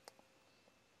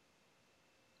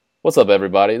What's up,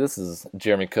 everybody? This is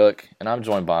Jeremy Cook, and I'm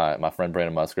joined by my friend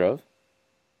Brandon Musgrove.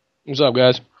 What's up,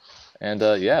 guys? And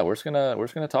yeah, we're just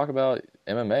gonna talk about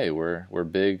MMA. We're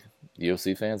big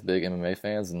UFC fans, big MMA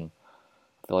fans, and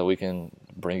I feel like we can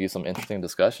bring you some interesting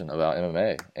discussion about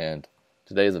MMA. And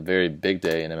today is a very big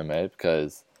day in MMA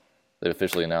because they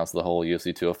officially announced the whole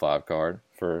UFC 205 card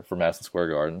for Madison Square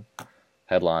Garden,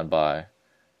 headlined by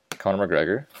Conor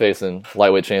McGregor facing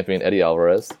lightweight champion Eddie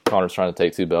Alvarez. Conor's trying to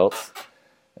take two belts.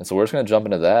 And so we're just going to jump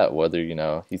into that, whether,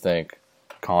 you think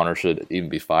Conor should even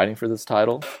be fighting for this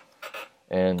title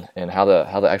and how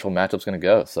the actual matchup's going to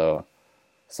go. So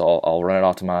I'll run it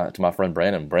off to my friend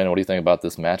Brandon. Brandon, what do you think about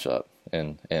this matchup?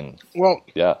 And Well,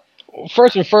 yeah.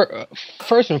 first and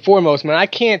foremost, man, I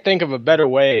can't think of a better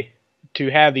way to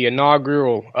have the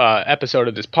inaugural episode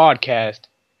of this podcast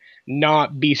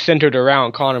not be centered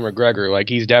around Conor McGregor. Like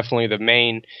he's definitely the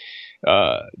main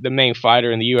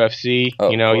fighter in the UFC. Oh,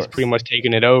 You of know, he's course. pretty much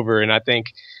taken it over, and I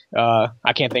think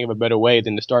I can't think of a better way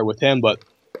than to start with him. But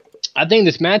I think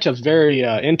this matchup's very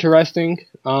interesting.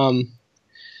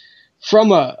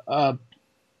 From a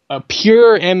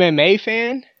pure MMA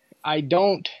fan, I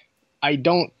don't I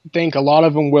don't think a lot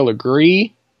of them will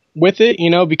agree with it,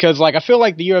 because like I feel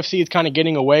like the UFC is kind of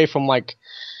getting away from like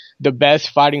the best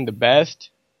fighting the best,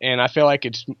 and I feel like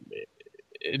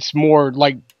it's more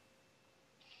like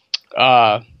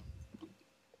uh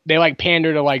they like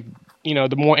pander to like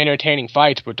the more entertaining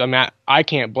fights, but I mean I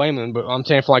can't blame them. But I'm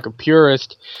saying for like a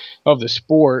purist of the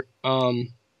sport,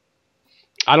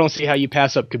 I don't see how you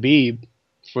pass up Khabib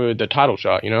for the title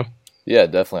shot. Yeah,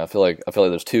 definitely. I feel like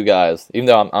there's two guys. Even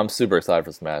though I'm super excited for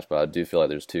this match, but I do feel like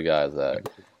there's two guys that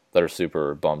are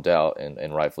super bummed out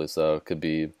and rightfully so. Could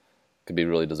be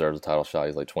really deserves a title shot.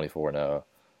 He's like 24-0,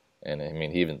 and I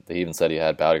mean he even said he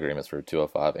had bout agreements for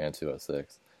 205 and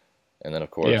 206. And then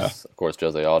Yeah, of course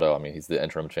Jose Aldo. I mean he's the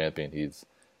interim champion.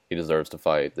 He deserves to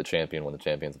fight the champion when the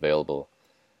champion's available,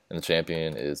 and the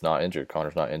champion is not injured.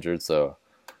 Connor's not injured, so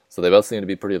they both seem to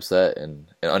be pretty upset and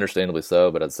understandably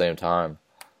so. But at the same time,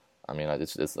 I mean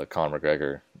it's a Conor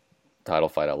McGregor title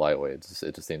fight at lightweight.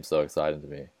 It just seems so exciting to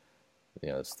me.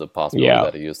 It's the possibility yeah.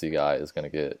 that a UFC guy is going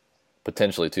to get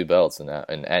potentially two belts in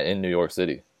New York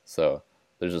City. So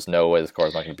there's just no way this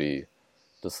card's not going to be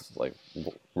just like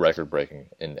record breaking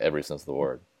in every sense of the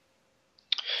word.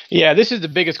 Yeah, this is the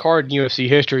biggest card in UFC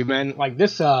history, man. Like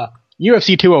this,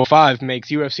 UFC 205 makes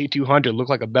UFC 200 look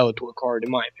like a Bellator card, in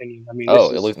my opinion. I mean,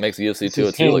 Oh, it makes UFC this is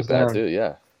 202 look hands bad down. too.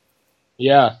 Yeah.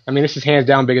 Yeah, I mean, this is hands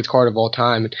down biggest card of all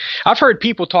time. And I've heard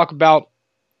people talk about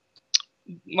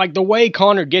like the way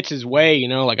Conor gets his way.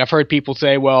 Like I've heard people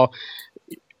say, "Well,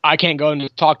 I can't go and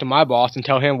talk to my boss and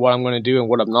tell him what I'm going to do and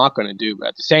what I'm not going to do." But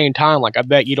at the same time, like I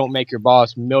bet you don't make your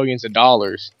boss millions of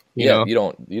dollars, Yeah, you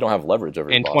don't have leverage over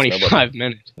your in boss. Nobody 25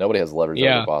 minutes. nobody has leverage over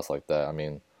their Yeah, boss like that.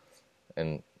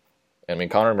 And I mean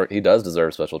Conor, he does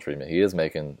deserve special treatment. He is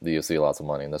making the UFC lots of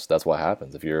money, and that's what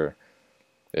happens if you're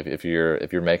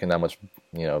making that much,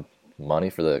 you know, money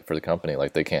for the company.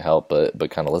 Like they can't help but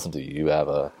kind of listen to you.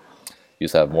 You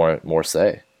just have more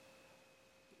say.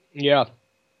 yeah.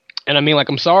 And I mean, like,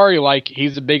 I'm sorry, like,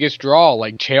 he's the biggest draw.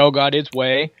 Like, Chael got his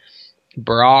way,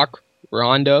 Brock,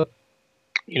 Ronda.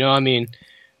 I mean,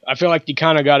 I feel like you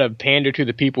kind of got to pander to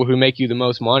the people who make you the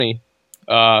most money.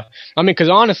 I mean, because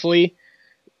honestly,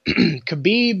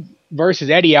 Khabib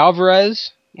versus Eddie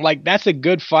Alvarez, like, that's a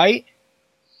good fight.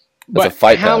 It's a But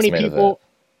Fight Pass main event.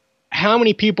 how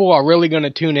many people are really going to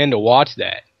tune in to watch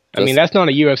that? I mean, Just that's not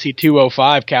a UFC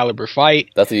 205 caliber fight.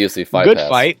 That's a UFC Fight Good Pass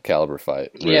fight. caliber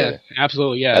fight, Yeah, really.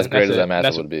 absolutely. Yeah, As great as that matchup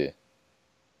that's would be.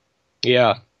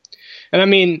 yeah. And I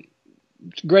mean,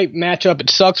 great matchup. It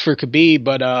sucks for Khabib,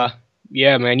 but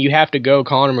yeah, man, you have to go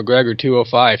Conor McGregor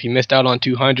 205. He missed out on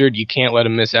 200. You can't let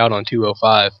him miss out on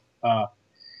 205.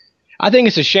 I think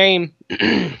it's a shame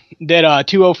that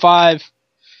 205.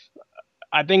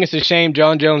 I think it's a shame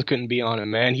John Jones couldn't be on it,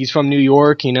 man. He's from New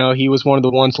York. He was one of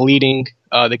the ones leading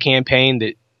the campaign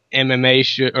that MMA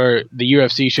should or the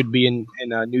UFC should be in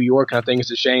New York. And I think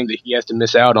it's a shame that he has to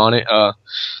miss out on it.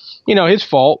 His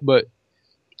fault, but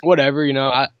whatever.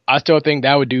 I still think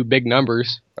that would do big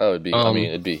numbers. Oh, it'd be. I mean, Um,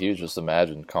 it'd be huge. Just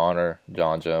imagine Connor,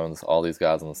 John Jones, all these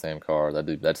guys on the same card.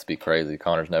 That'd just be crazy.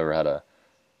 Connor's never had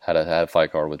a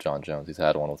fight card with John Jones. He's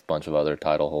had one with a bunch of other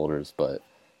title holders, but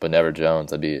never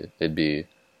Jones. It'd be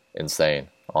insane,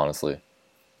 honestly.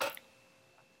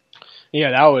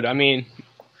 yeah, that would. I mean,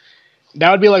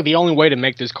 that would be like the only way to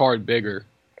make this card bigger.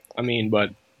 I mean, but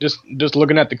just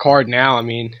looking at the card now, I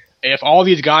mean, if all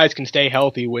these guys can stay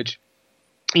healthy, which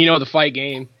the fight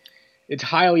game, it's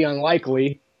highly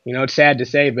unlikely. It's sad to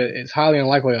say, but it's highly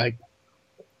unlikely. Like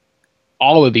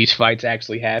all of these fights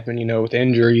actually happen, with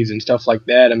injuries and stuff like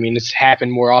that. I mean, it's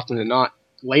happened more often than not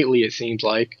lately, it seems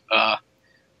like.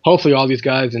 Hopefully all these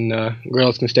guys and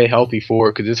girls can stay healthy for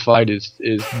it, because this fight is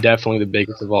definitely the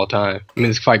biggest of all time. I mean,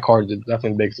 this fight card is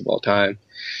definitely the biggest of all time.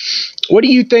 What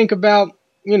do you think about,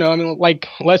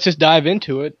 let's just dive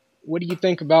into it. What do you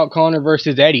think about Conor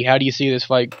versus Eddie? How do you see this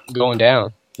fight going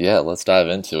down? Yeah, let's dive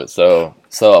into it. So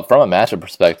from a matchup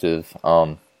perspective,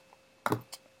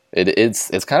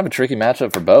 it's kind of a tricky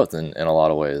matchup for both in a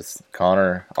lot of ways.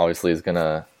 Conor obviously is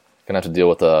gonna have to deal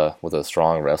with a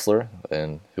strong wrestler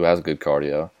and who has good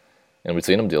cardio, and we've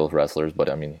seen him deal with wrestlers. But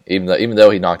I mean, even though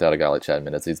he knocked out a guy like Chad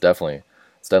Minutes, it's definitely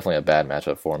a bad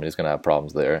matchup for him. He's gonna have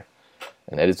problems there,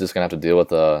 and Eddie's just gonna have to deal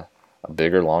with a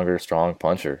bigger, longer, strong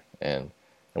puncher. And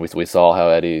we saw how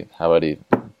Eddie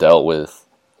dealt with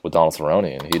Donald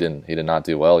Cerrone, and he did not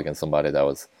do well against somebody that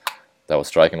was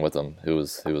striking with him who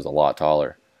was a lot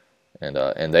taller. And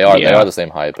they are the same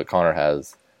height, but Conor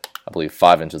has, I believe,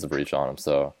 5 inches of reach on him.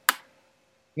 So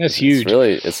that's huge.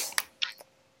 It's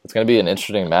going to be an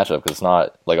interesting matchup, because it's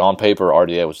not like on paper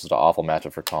RDA was just an awful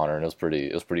matchup for Conor, and it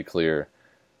was pretty clear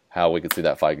how we could see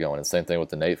that fight going. And same thing with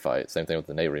the Nate fight, same thing with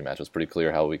the Nate rematch. It was pretty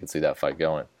clear how we could see that fight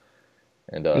going.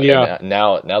 And and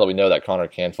now that we know that Conor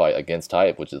can fight against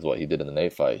type, which is what he did in the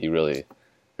Nate fight, he really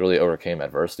overcame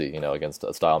adversity, against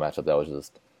a style matchup that was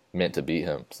just meant to beat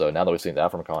him. So now that we've seen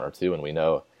that from Conor too, and we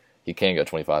know he can go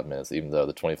 25 minutes, even though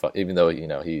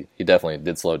he definitely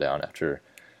did slow down after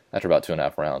about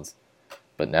 2.5 rounds.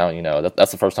 But now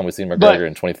that's the first time we've seen McGregor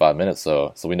in 25 minutes.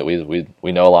 So we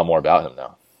know a lot more about him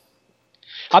now.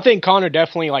 I think Conor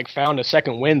definitely found a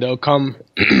second win though. Come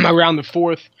around the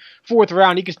fourth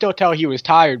round, you could still tell he was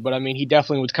tired, but I mean, he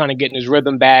definitely was kind of getting his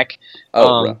rhythm back. He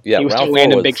was still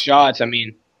landing big shots. I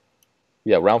mean,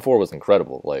 yeah, round 4 was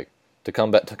incredible. Like to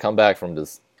come back from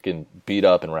just getting beat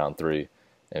up in round 3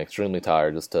 and extremely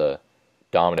tired, just to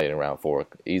dominate in round 4,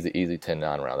 easy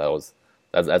 10-9 round.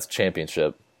 That's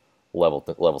championship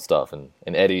level stuff. And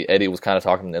Eddie was kind of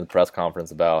talking in the press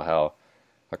conference about how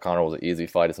Conor was an easy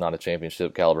fight. It's not a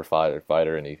championship caliber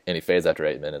fighter, and he fades after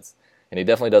 8 minutes, and he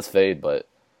definitely does fade. But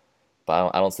I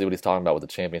don't see what he's talking about with the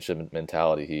championship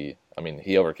mentality.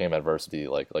 He overcame adversity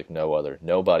like no other.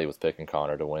 Nobody was picking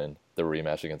Conor to win the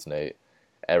rematch against Nate.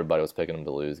 Everybody was picking him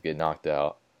to lose, get knocked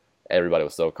out. Everybody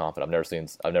was so confident.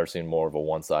 I've never seen more of a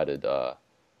one-sided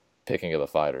picking of a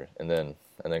fighter. And then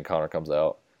Conor comes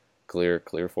out, clear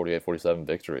 48-47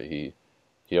 victory.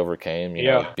 He overcame,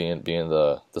 being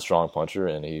the strong puncher,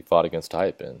 and he fought against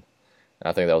type, and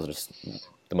I think that was just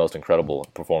the most incredible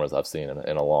performance I've seen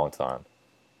in a long time.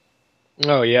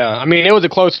 Oh yeah, I mean, it was a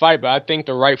close fight, but I think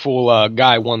the rightful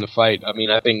guy won the fight. I mean,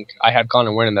 I think I had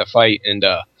Conor winning that fight, and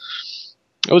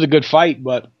it was a good fight,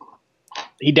 but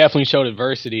he definitely showed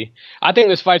adversity. I think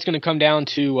this fight's going to come down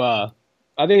to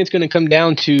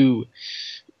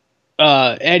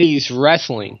Eddie's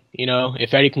wrestling.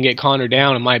 If Eddie can get Conor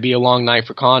down, it might be a long night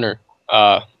for Conor.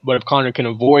 But if Conor can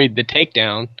avoid the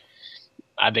takedown,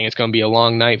 I think it's going to be a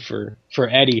long night for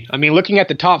Eddie. I mean, looking at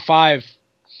the top 5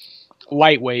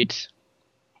 lightweights,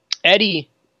 Eddie,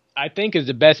 I think, is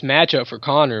the best matchup for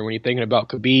Conor when you're thinking about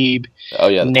Khabib. Oh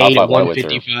yeah, the Nate top 5 at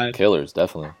lightweights are killers,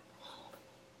 definitely.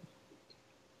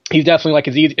 He's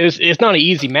definitely it's not an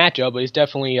easy matchup, but it's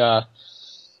definitely I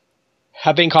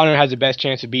think Conor has the best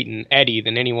chance of beating Eddie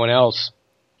than anyone else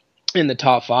in the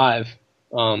top 5.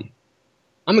 I'm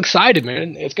excited,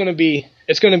 man. It's gonna be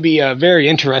very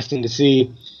interesting to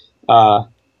see how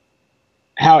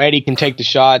Eddie can take the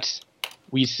shots.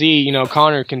 We see,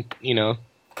 Conor can,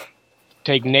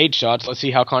 take Nate's shots. Let's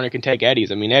see how Conor can take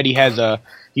Eddie's. I mean, Eddie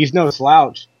he's no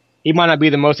slouch. He might not be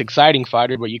the most exciting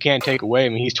fighter, but you can't take away. I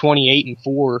mean, he's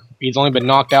 28-4. He's only been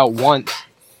knocked out once.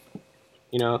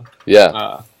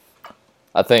 Yeah.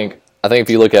 I think if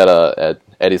you look at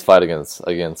Eddie's fight against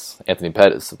Anthony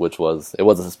Pettis, it was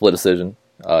a split decision.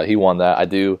 He won that.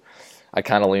 I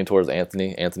kind of lean towards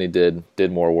Anthony. Anthony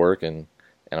did more work, and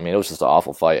I mean, it was just an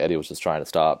awful fight. Eddie was just trying to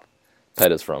stop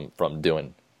Pettis from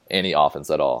doing any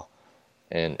offense at all.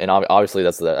 And obviously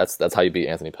that's how you beat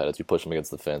Anthony Pettis. You push him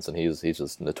against the fence, and he's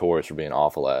just notorious for being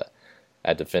awful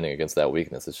at defending against that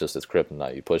weakness. It's just his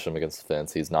kryptonite. You push him against the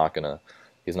fence, he's not gonna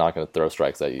throw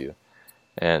strikes at you.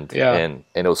 And it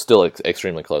was still an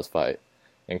extremely close fight.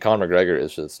 And Conor McGregor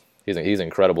is just he's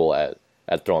incredible at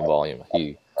throwing volume.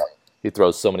 He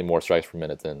throws so many more strikes per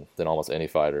minute than almost any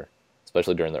fighter,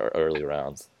 especially during the early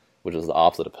rounds, which is the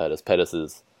opposite of Pettis. Pettis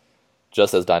is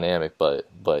just as dynamic, but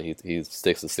he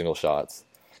sticks to single shots.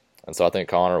 And so I think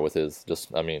Conor with his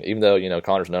even though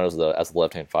Conor's known as the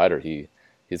left-hand fighter,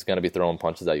 he's going to be throwing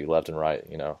punches at you left and right,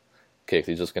 kicks.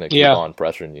 He's just going to keep on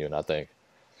pressuring you, and I think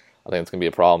I think it's going to be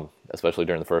a problem, especially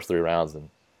during the first 3 rounds.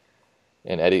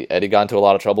 And Eddie got into a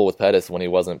lot of trouble with Pettis when he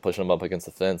wasn't pushing him up against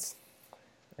the fence.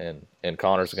 And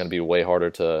Conor's going to be way harder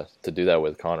to do that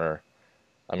with. Conor,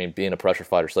 I mean, being a pressure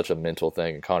fighter is such a mental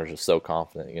thing, and Conor's just so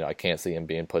confident. I can't see him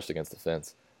being pushed against the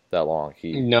fence that long.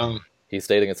 He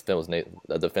stayed against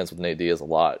the fence with Nate Diaz a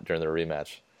lot during their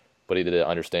rematch, but he did it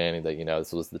understanding that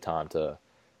this was the time to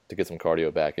get some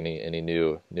cardio back, and he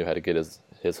knew how to get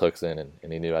his hooks in,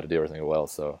 and he knew how to do everything well.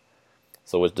 So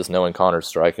with just knowing Conor's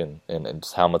striking and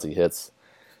just how much he hits,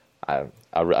 I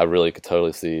really could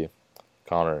totally see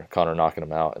Conor knocking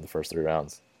him out in the first 3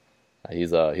 rounds.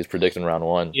 He's predicting round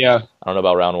 1. Yeah. I don't know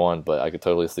about round 1, but I could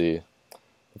totally see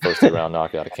the first 3-round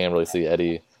knockout. I can't really see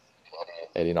Eddie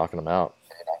knocking him out.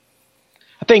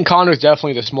 I think Conor's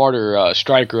definitely the smarter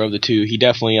striker of the two. He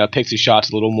definitely picks his shots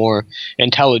a little more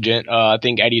intelligent. I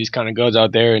think Eddie just kind of goes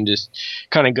out there and just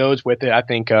kind of goes with it. I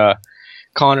think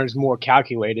Conor's more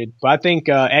calculated. But I think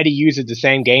Eddie uses the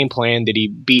same game plan that he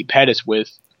beat Pettis with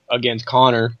against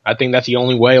Conor. I think that's the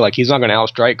only way. Like, he's not going to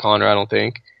outstrike Conor, I don't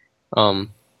think.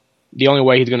 The only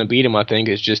way he's going to beat him, I think,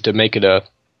 is just to make it a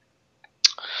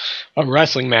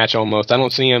wrestling match almost. I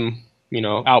don't see him,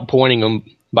 outpointing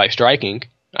him by striking.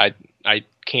 I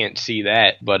can't see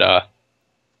that, but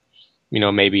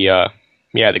maybe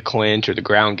the clinch or the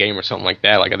ground game or something like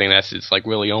that. Like, I think that's his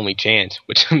really only chance.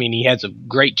 Which, I mean, he has a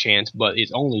great chance, but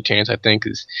his only chance, I think,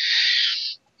 is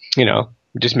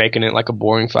just making it like a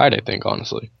boring fight. I think,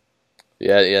 honestly.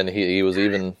 Yeah, and he was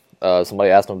even. Somebody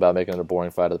asked him about making it a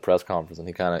boring fight at the press conference, and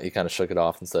he kind of shook it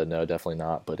off and said, "No, definitely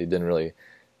not." But he didn't really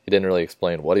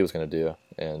explain what he was going to do,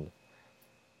 and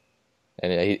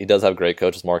he does have great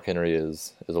coaches. Mark Henry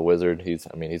is a wizard. He's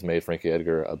made Frankie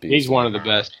Edgar a beast. He's one of the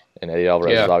best. And Eddie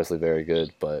Alvarez is obviously very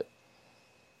good, but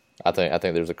I think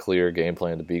there's a clear game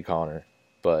plan to beat Conor,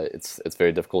 but it's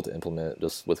very difficult to implement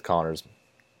just with Conor's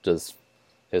just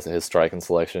his striking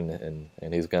selection,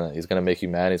 and he's gonna make you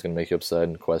mad. He's gonna make you upset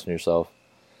and question yourself.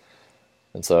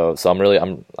 And so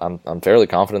I'm fairly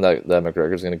confident that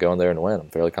McGregor's going to go in there and win. I'm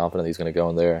fairly confident he's going to go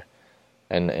in there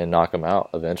and knock him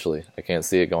out eventually. I can't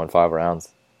see it going 5 rounds.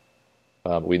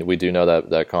 We do know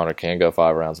that Conor can go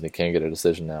 5 rounds and he can get a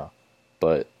decision now,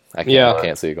 but I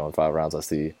can't see it going 5 rounds. I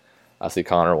see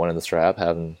Conor winning the strap,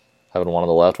 having one on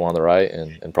the left, one on the right,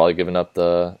 and probably giving up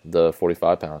the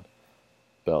 45-pound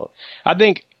belt. I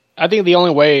think the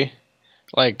only way,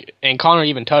 and Conor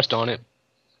even touched on it,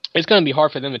 it's going to be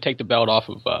hard for them to take the belt off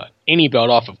of any belt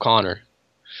off of Conor.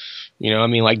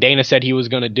 Dana said he was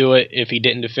going to do it if he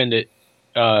didn't defend it,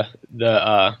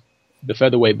 the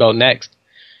featherweight belt next.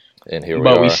 And here we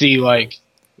are. But we see,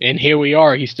 and here we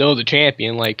are. He's still the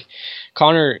champion.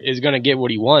 Conor is going to get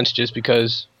what he wants just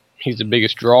because he's the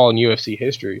biggest draw in UFC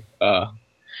history.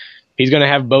 He's going to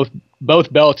have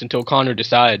both belts until Conor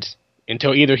decides.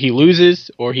 Until either he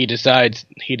loses or he decides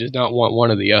he does not want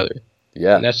one or the other.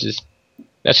 Yeah, and that's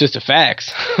just the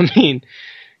facts. I mean,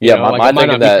 it might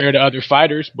not be fair to other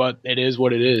fighters, but it is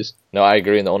what it is. No, I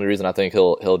agree. And the only reason I think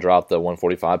he'll drop the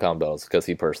 145-pound belt is because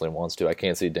he personally wants to. I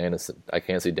can't see Dana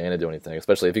do anything,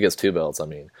 especially if he gets 2 belts. I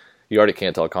mean, you already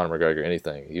can't tell Conor McGregor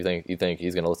anything. You think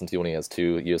he's going to listen to you when he has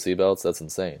 2 UFC belts? That's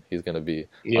insane. He's going to be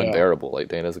unbearable.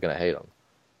 Dana's going to hate him.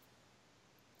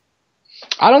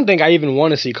 I don't think I even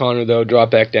want to see Conor, though, drop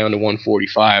back down to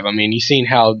 145. I mean, you've seen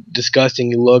how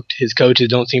disgusting he looked. His coaches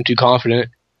don't seem too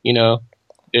confident.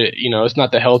 It's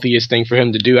not the healthiest thing for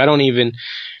him to do.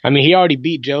 He already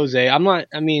beat Jose. I'm not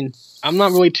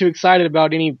really too excited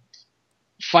about any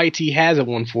fights he has at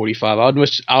 145.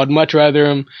 I would much rather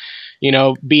him,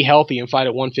 be healthy and fight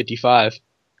at 155.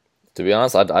 To be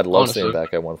honest, I'd love seeing him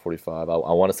back at 145. I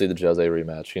want to see the Jose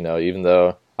rematch. Even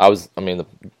though the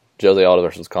Jose Aldo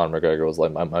versus Conor McGregor was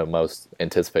my most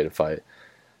anticipated fight,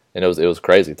 and it was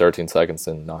crazy, 13 seconds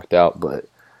and knocked out. But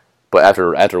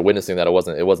after witnessing that, it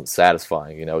wasn't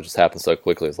satisfying. It just happened so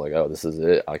quickly. It's like, oh, this is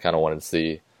it. I kind of wanted to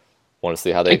see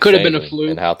how they. It could have been a fluke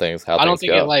and how things go. I don't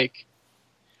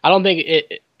think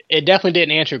it definitely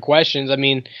didn't answer questions. I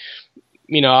mean,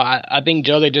 I think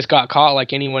Jose just got caught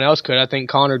like anyone else could. I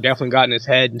think Conor definitely got in his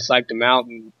head and psyched him out,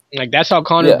 and that's how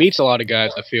Conor beats a lot of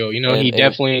guys. I feel he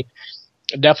definitely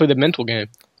the mental game.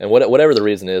 And whatever the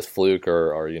reason is, fluke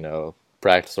or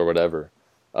practice or whatever.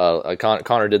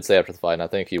 Conor did say after the fight, and I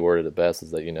think he worded it best,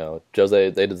 is that Jose,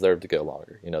 they deserve to go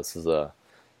longer. This is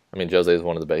Jose is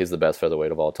one of the best. He's the best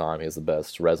featherweight of all time. He has the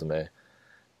best resume,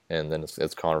 and then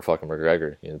it's Conor fucking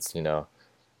McGregor.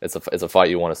 It's a fight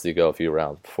you want to see go a few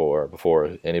rounds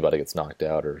before anybody gets knocked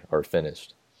out or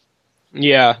finished.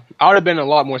 Yeah, I would have been a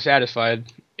lot more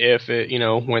satisfied if it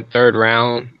went 3rd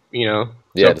round.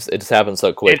 Yeah, it just happened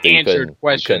so quick that you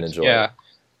couldn't enjoy it.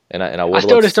 and I I would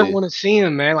still love to just don't see. want to see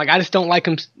him, man. Like I just don't like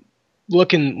him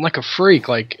looking like a freak.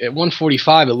 Like at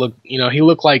 145, he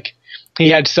looked like he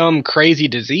had some crazy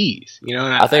disease. And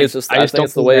I think it's just I I just think don't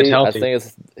it's the think that's way I healthy. think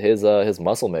it's his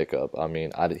muscle makeup. I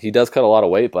mean, he does cut a lot of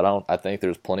weight, but I think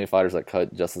there's plenty of fighters that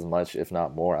cut just as much, if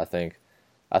not more. I think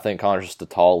Connor's just a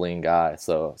tall, lean guy.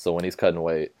 So when he's cutting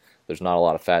weight, there's not a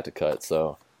lot of fat to cut.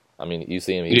 So I mean, you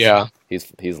see him, Yeah,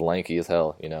 he's lanky as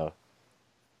hell, you know.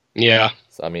 yeah,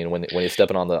 So I mean, when he's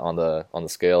stepping on the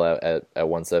scale at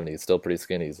 170, he's still pretty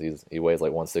skinny. He weighs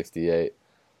like 168.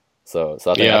 So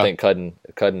I yeah. think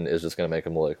cutting is just gonna make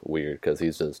him look weird because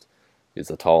he's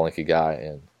a tall, lanky guy,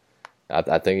 and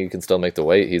I think he can still make the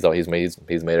weight. He's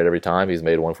made it every time. He's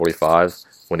made 145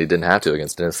 when he didn't have to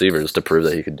against Dennis Siver just to prove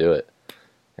that he could do it.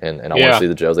 And I want to Yeah. see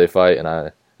the Jose fight, and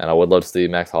I would love to see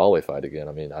Max Holloway fight again.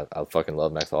 I mean, I fucking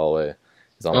love Max Holloway.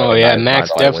 He's on Oh like a yeah, nine Max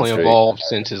fight win definitely streak, evolved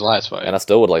since his last and fight. I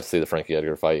still would like to see the Frankie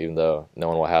Edgar fight, even though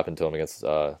knowing what happened to him against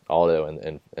Aldo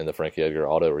in the Frankie Edgar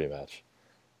Aldo rematch,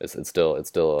 it's still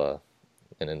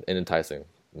an enticing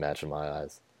match in my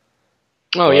eyes.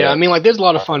 Oh But yeah, I mean like there's a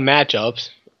lot of fun matchups.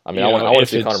 I mean, I want to If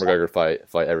see Conor it's McGregor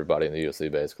fight everybody in the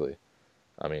UFC basically.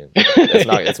 I mean,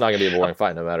 it's not gonna be a boring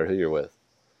fight no matter who you're with.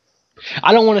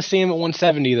 I don't want to see him at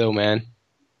 170 though, man.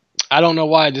 I don't know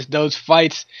why. Just those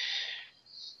fights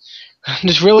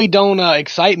just really don't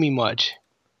excite me much.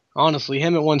 Honestly,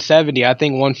 him at 170, I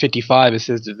think 155 is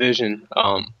his division.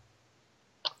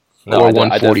 No, Or I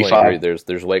definitely agree. 145.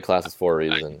 There's weight classes for a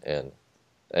reason, and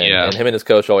Yeah. and him and his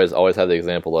coach always have the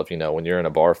example of, when you're in a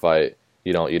bar fight,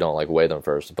 you don't like weigh them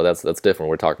first. But that's different.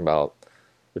 We're talking about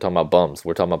bums.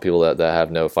 We're talking about people that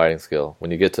have no fighting skill. When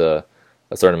you get to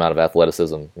a certain amount of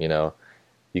athleticism,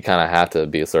 you kind of have to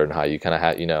be a certain height. You kind of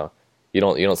have, you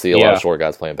don't see a lot Yeah. of short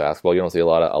guys playing basketball. You don't see a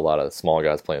lot of small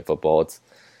guys playing football. It's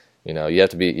you have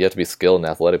to be skilled and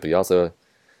athletic, but you also, if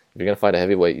you're gonna fight a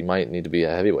heavyweight, you might need to be a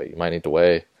heavyweight. You might need to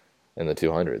weigh in the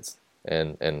 200s,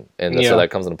 and so Yeah. that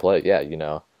comes into play. Yeah,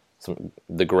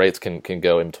 the greats can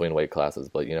go in between weight classes,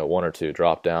 but one or two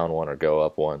drop down one or go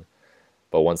up one.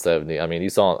 But 170, I mean, I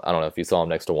don't know if you saw him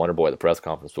next to Wonderboy at the press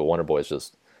conference, but Wonderboy's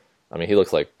just, I mean, he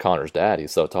looks like Connor's dad.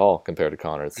 He's so tall compared to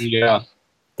Connor. Yeah.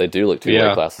 They do look two weight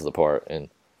Yeah. classes apart, and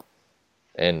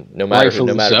no matter who,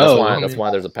 no Rightfully matter so. I that's mean,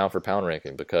 why there's a pound for pound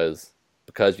ranking, because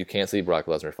you can't see Brock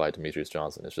Lesnar fight Demetrius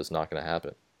Johnson. It's just not going to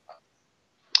happen.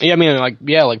 yeah, I mean,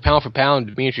 like pound for pound,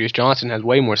 Demetrius Johnson has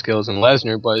way more skills than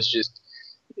Lesnar, but it's just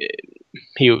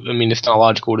I mean, it's not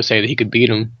logical to say that he could beat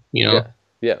him. Yeah,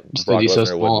 yeah. Just Brock because he's so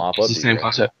Lesnar would small. mop It's up the same DJ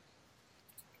concept.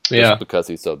 just Yeah. because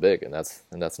he's so big, and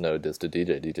that's no diss to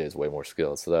DJ. DJ is way more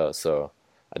skilled, so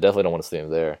I definitely don't want to see him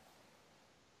there.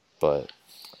 But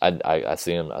I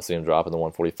see him dropping the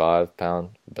 145-pound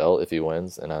belt if he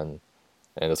wins, and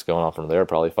it's going on from there.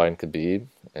 Probably fighting Khabib,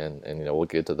 and we'll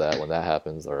get to that when that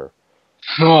happens, or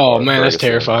Oh or man, that's Ferguson,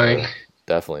 terrifying.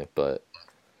 definitely. But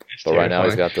That's right now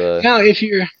he's terrifying. got the Now, if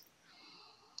you're,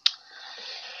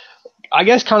 I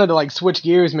guess, kind of to like switch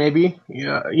gears, maybe.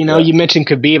 Yeah, yeah you mentioned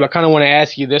Khabib. I kind of want to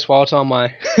ask you this while it's on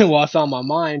my while it's on my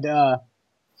mind.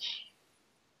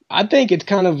 I think it's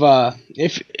kind of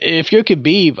if you're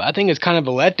Khabib, I think it's kind of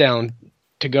a letdown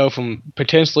to go from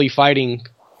potentially fighting,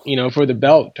 for the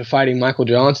belt to fighting Michael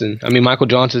Johnson. I mean, Michael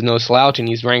Johnson's no slouch, and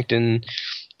he's ranked in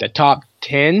the top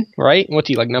 10, right? What's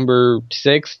he like, number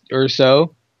 6 or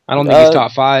so? I don't think he's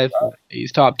top 5.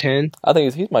 He's top 10, I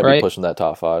think he might be right? pushing that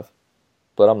top 5,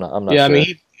 but I'm not Yeah, I sure.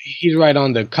 mean he's right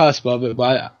on the cusp of it,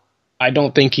 but I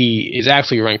don't think he is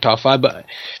actually ranked top 5. But I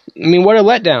mean, what a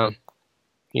letdown.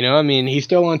 I mean, he's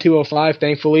still on 205,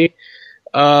 thankfully.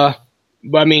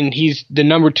 But I mean, he's the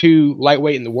number 2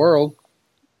 lightweight in the world.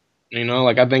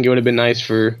 Like I think it would have been nice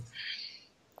for.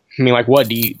 I mean, like, what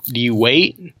do you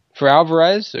wait for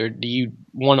Alvarez, or do you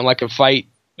want like a fight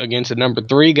against a number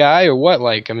 3 guy, or what?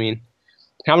 Like, I mean,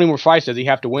 how many more fights does he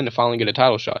have to win to finally get a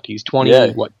title shot? He's 20, Yeah,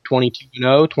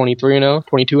 22-0, 23-0,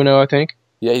 22-0, I think.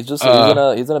 yeah. He's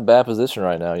Uh, in a bad position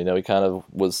right now. He kind of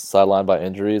was sidelined by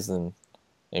injuries and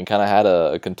kind of had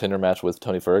a contender match with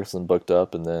Tony Ferguson booked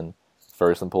up, and then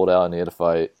Ferguson pulled out, and he had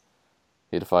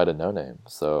to fight a no name.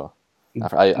 So I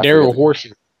forget Daryl Horse,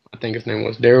 I think his name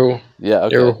was Daryl. yeah,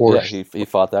 okay, Daryl yeah. Horse. He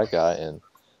fought that guy and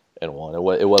won.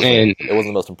 Wasn't And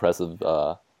the most impressive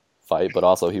fight, but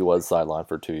also he was sidelined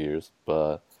for 2 years.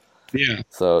 But yeah,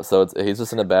 he's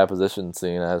just in a bad position,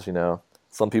 seeing as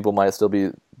some people might still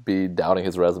be doubting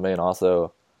his resume, and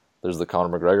also there's the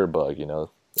Conor McGregor bug.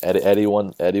 Eddie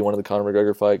wanted the Conor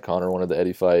McGregor fight. Conor wanted the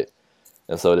Eddie fight,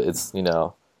 and so it's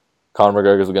Conor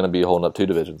McGregor's going to be holding up 2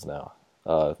 divisions now.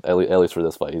 At least for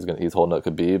this fight, he's holding up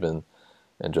Khabib,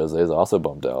 and Jose is also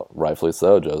bummed out, rightfully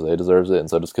so. Jose deserves it, and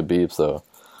so does Khabib. So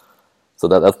So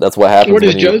that's what happens. Where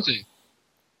does Jose?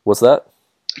 What's that?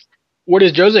 Where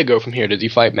does Jose go from here? Does he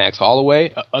fight Max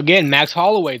Holloway? Again, Max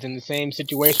Holloway's in the same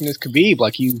situation as Khabib.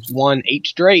 Like, he's won 8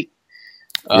 straight.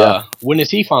 Yeah. When does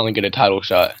he finally get a title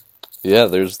shot? Yeah,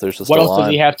 there's just what a else line.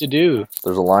 Does he have to do?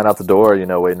 There's a line out the door,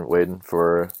 waiting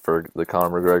for the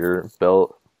Conor McGregor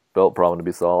belt problem to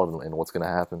be solved and what's going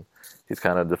to happen. He's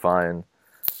kind of defying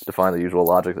the usual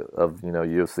logic of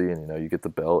UFC, and you get the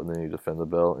belt and then you defend the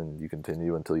belt and you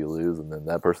continue until you lose, and then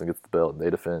that person gets the belt and they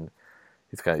defend.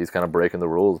 He's kind of breaking the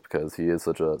rules because he is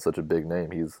such a big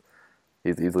name. He's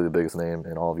easily the biggest name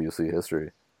in all of UFC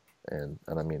history, and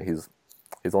I mean he's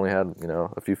only had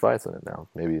a few fights in it now,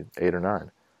 maybe 8 or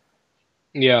 9.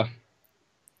 Yeah.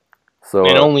 So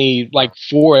and only like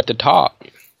 4 at the top.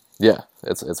 Yeah,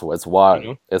 it's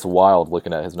wild. It's wild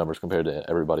looking at his numbers compared to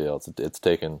everybody else. It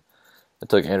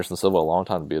took Anderson Silva a long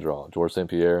time to be a draw. George St.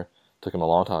 Pierre took him a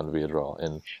long time to be a draw,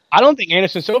 and I don't think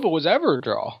Anderson Silva was ever a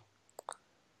draw.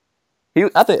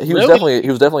 I think he was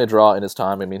definitely a draw in his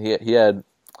time. I mean, he had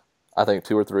I think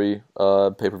 2 or 3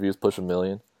 pay-per-views push $1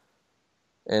 million.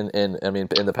 And I mean,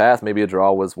 in the past, maybe a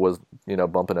draw was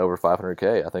bumping over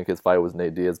 500K. I think his fight with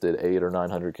Nate Diaz did 8 or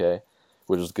 900K,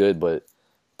 which is good. But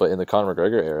in the Conor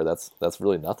McGregor era, that's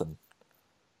really nothing.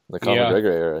 In the Conor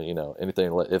McGregor era,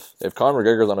 anything if Conor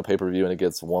McGregor's on a pay per view and it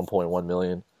gets 1.1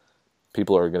 million,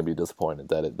 people are going to be disappointed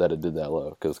that it did that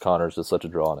low because Conor's just such a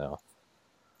draw now.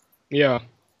 Yeah.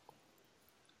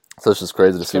 So it's just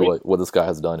crazy to see what this guy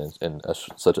has done in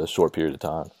such a short period of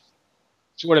time.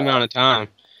 Short amount of time.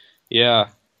 Yeah,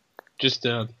 just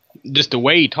the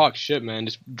way he talks shit, man,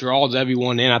 just draws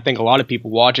everyone in. I think a lot of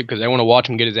people watch it because they want to watch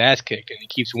him get his ass kicked, and he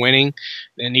keeps winning.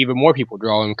 And even more people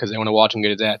draw him because they want to watch him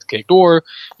get his ass kicked, or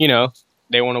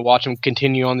they want to watch him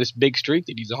continue on this big streak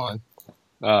that he's on.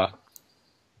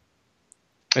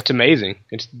 It's amazing.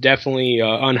 It's definitely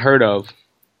unheard of.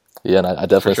 Yeah, and I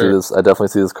definitely see this. I definitely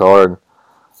see this card.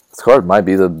 This card might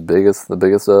be the biggest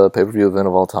pay-per-view event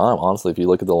of all time. Honestly, if you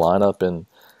look at the lineup and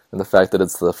the fact that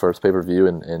it's the first pay-per-view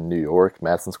in New York,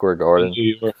 Madison Square Garden.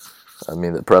 New York. I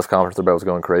mean, the press conference about was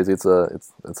going crazy. It's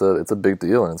a big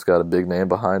deal, and it's got a big name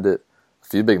behind it. A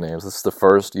few big names. This is the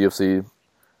first UFC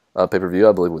pay-per-view,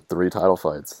 I believe, with 3 title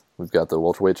fights. We've got the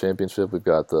welterweight championship, we've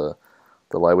got the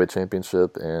lightweight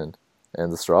championship, and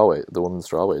the women's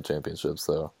strawweight championship.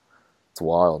 So it's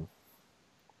wild.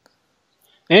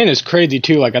 And it's crazy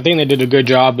too. Like, I think they did a good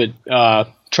job at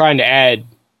trying to add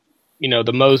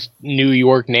the most New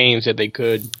York names that they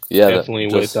could. Yeah, definitely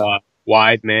with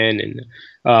Weidman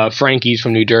and Frankie's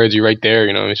from New Jersey right there.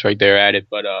 It's right there at it.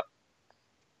 But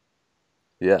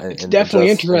yeah, it's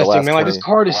definitely interesting, man. Like, this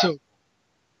card is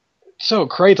so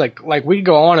crazy. Like we could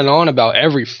go on and on about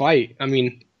every fight. I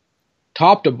mean,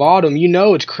 top to bottom,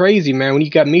 it's crazy, man. When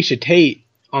you got Miesha Tate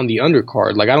on the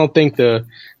undercard, like, I don't think the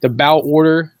bout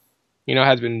order,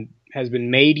 has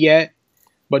been made yet.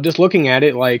 But just looking at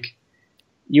it, like,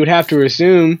 you would have to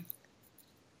assume,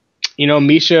 the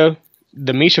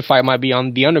Miesha fight might be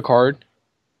on the undercard,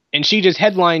 and she just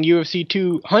headlined UFC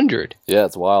 200. Yeah,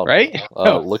 it's wild, right?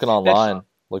 Looking online,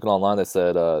 they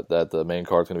said that the main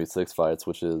card is going to be 6 fights,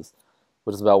 which is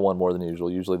about 1 more than usual.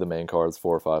 Usually the main card is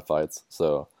 4 or 5 fights,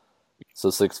 so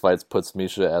 6 fights puts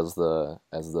Miesha as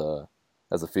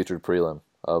the featured prelim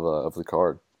of the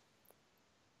card.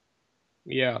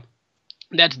 Yeah,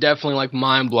 that's definitely like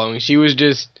mind blowing. She was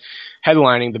just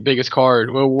headlining the biggest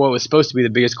card, what was supposed to be the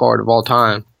biggest card of all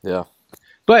time. Yeah.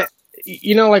 But,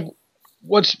 like,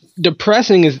 what's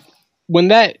depressing is when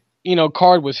that,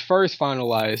 card was first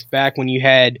finalized, back when you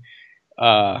had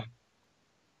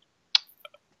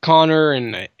Conor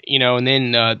and, and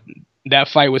then that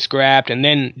fight was scrapped, and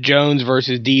then Jones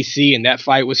versus DC, and that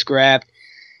fight was scrapped.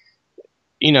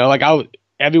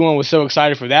 Everyone was so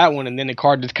excited for that one, and then the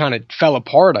card just kind of fell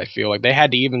apart, I feel. Like, they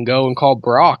had to even go and call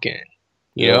Brock in.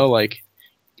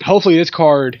 Hopefully this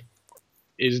card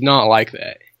is not like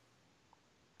that.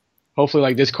 Hopefully,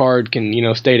 like, this card can,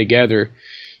 stay together.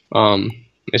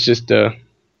 It's just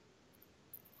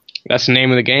that's the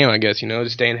name of the game, I guess,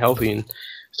 just staying healthy and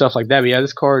stuff like that. But yeah,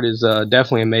 this card is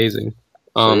definitely amazing.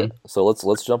 So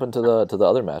let's jump into the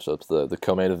other matchups. The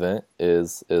co-main event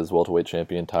is welterweight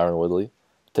champion Tyron Woodley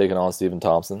taking on Stephen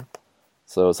Thompson.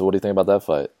 So what do you think about that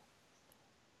fight?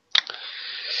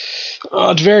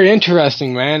 It's very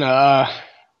interesting, man. I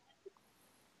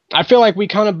feel like we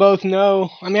kind of both know.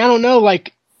 I mean, I don't know.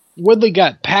 Like, Woodley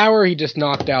got power. He just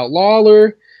knocked out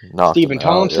Lawler. Stephen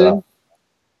Thompson.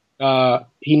 Yeah.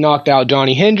 He knocked out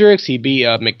Johnny Hendricks. He beat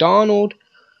McDonald.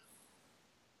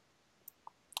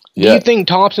 Yeah. Do you think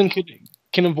Thompson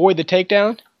can avoid the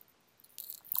takedown?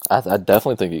 I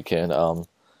definitely think he can.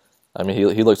 I mean,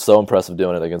 he looked so impressive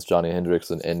doing it against Johnny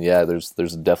Hendricks, and yeah, there's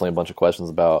definitely a bunch of questions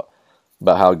about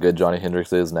how good Johnny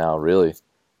Hendricks is now, really.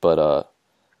 But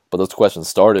those questions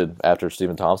started after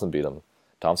Stephen Thompson beat him.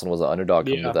 Thompson was an underdog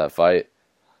coming to Yeah. that fight.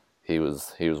 He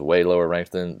was way lower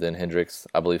ranked than Hendricks.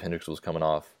 I believe Hendricks was coming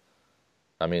off.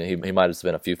 I mean, he might have just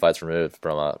been a few fights removed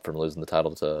from losing the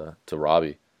title to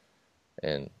Robbie,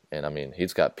 and I mean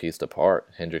he's got pieced apart.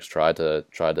 Hendricks tried to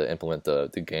implement the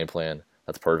game plan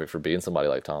that's perfect for beating somebody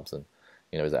like Thompson.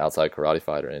 You know, he's an outside karate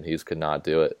fighter, and he just could not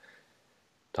do it.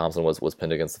 Thompson was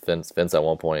pinned against the fence at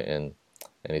one point, and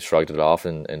he shrugged it off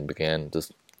and began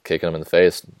just kicking him in the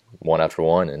face one after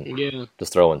one, and Yeah.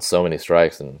 just throwing so many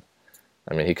strikes. And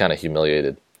I mean, he kind of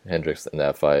humiliated Hendricks in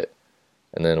that fight.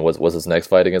 And then was his next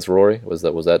fight against Rory? Was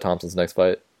that Thompson's next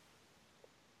fight?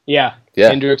 Yeah. Yeah,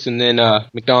 Hendricks and then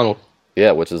McDonald.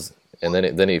 yeah. Which is and then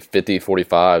he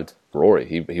 50-45'd Rory.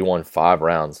 He won 5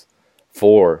 rounds,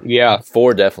 four Yeah.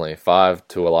 four definitely, five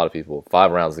to a lot of people,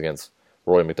 5 rounds against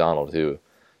Rory McDonald, who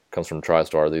comes from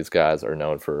TriStar. These guys are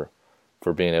known for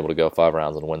being able to go 5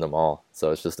 rounds and win them all.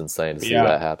 So it's just insane to see Yeah.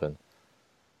 that happen.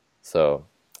 So,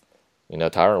 you know,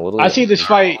 Tyron Woodley. I see this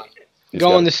fight he's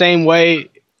going got- the same way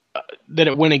that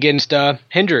it went against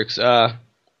Hendricks.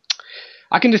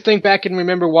 I can just think back and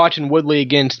remember watching Woodley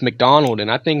against McDonald, and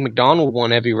I think McDonald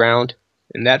won every round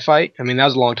in that fight. I mean, that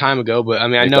was a long time ago, but I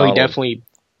mean, I know he McDonald- definitely.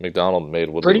 McDonald made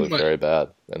Woodley Pretty look much. very bad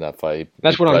in that fight.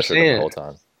 That's He what I'm pressured him saying. the whole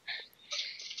time.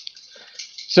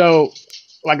 So,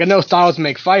 like, I know styles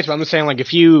make fights, but I'm just saying, like,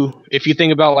 if you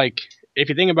think about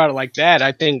it like that,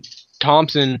 I think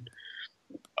Thompson.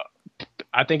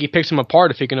 I think he picks him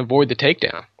apart if he can avoid the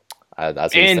takedown. I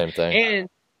see the same thing. And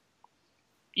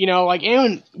you know, like,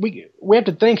 and we have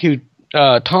to think who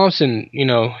Thompson, you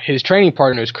know, his training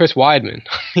partner is Chris Weidman.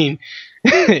 I mean,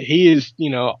 he is, you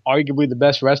know, arguably the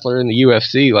best wrestler in the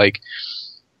UFC. Like,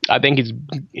 I think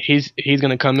he's going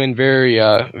to come in very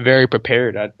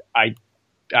prepared. I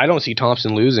don't see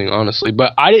Thompson losing, honestly,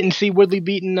 but I didn't see Woodley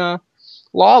beating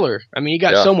Lawler. I mean, he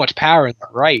got Yeah. so much power in the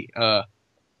right.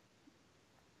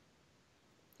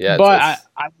 Yeah, But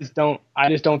I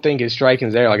just don't think his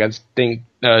striking's there. Like, I just think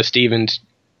Stevens'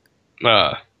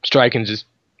 striking's just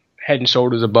head and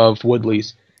shoulders above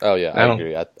Woodley's. oh yeah, I I don't-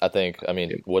 agree. I think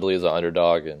Woodley is an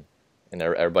underdog, and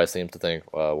everybody seems to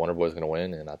think Wonder Boy's going to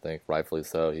win, and I think rightfully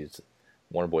so.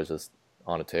 Wonder Boy's just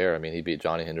on a tear. I mean, he beat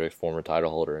Johnny Hendricks, former title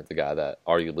holder, the guy that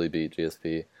arguably beat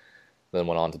GSP, then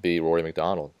went on to beat Rory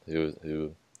McDonald, who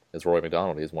is Rory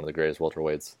McDonald. He's one of the greatest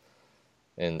welterweights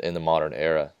in the modern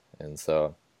era, and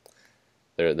so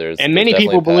there's And many there's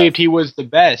people definitely a believed path. he was the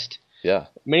best. Yeah,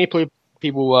 Many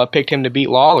people picked him to beat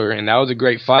Lawler, and that was a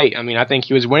great fight. I mean, I think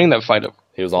he was winning that fight.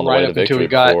 he was on the Right way to up until victory he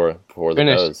got before the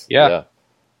finished. nose. Yeah.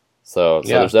 So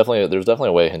Yeah. there's definitely a way there's definitely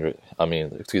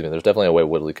a way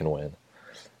Woodley can win.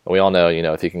 And we all know, you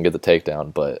know, if he can get the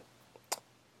takedown, but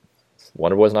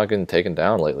Wonder Boy's not getting taken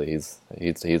down lately. He's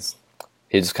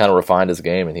just kind of refined his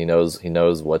game, and he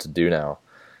knows what to do now,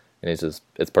 and it's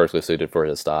perfectly suited for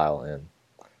his style, and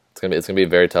it's gonna be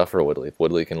very tough for Woodley. If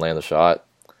Woodley can land the shot,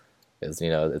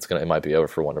 it might be over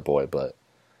for Wonder Boy, but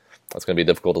it's gonna be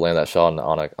difficult to land that shot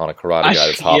on a karate guy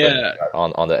that's hopping yeah.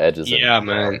 on the edges. Yeah,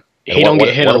 man. And He don't get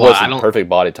hit a Wonder lot. Boy's I the don't. perfect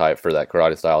body type for that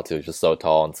karate style too. He's just so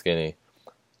tall and skinny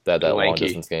that long Lanky.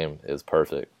 distance game is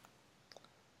perfect.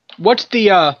 What's the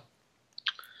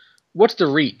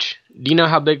reach? Do you know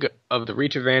how big of the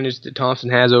reach advantage that Thompson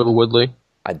has over Woodley?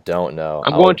 I don't know.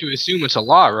 I'm going to assume it's a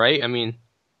lot, right? I mean,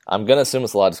 I'm gonna assume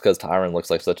it's a lot just because Tyron looks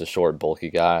like such a short, bulky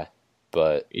guy,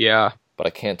 but yeah. I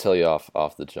can't tell you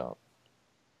off the jump.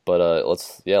 But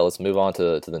let's move on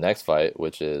to the next fight,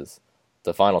 which is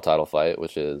the final title fight,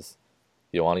 which is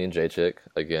Joanna Jędrzejczyk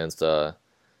against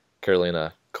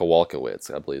Karolina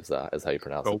Kowalkiewicz. I believe that is how you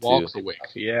pronounce it. Kowalkiewicz,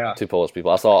 yeah. Two Polish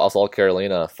people. I saw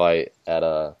Karolina fight at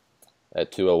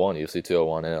 201 UFC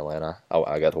 201 in Atlanta.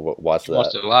 I got to watch that.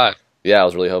 Watched it live. Yeah, I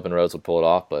was really hoping Rhodes would pull it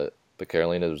off, but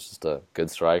Carolina was just a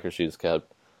good striker. She just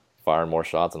kept firing more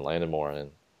shots and landing more, and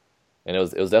it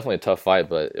was definitely a tough fight,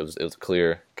 but it was a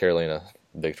clear Carolina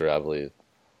victory, I believe.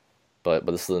 But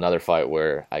this is another fight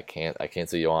where I can't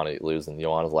see Joanna losing.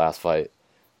 Joanna's last fight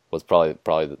was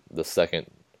probably the second.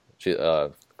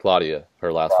 Claudia,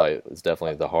 her last fight was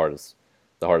definitely the hardest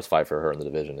fight for her in the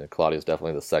division, and Claudia's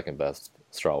definitely the second best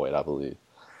strawweight, I believe.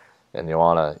 And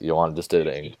Joanna just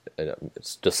did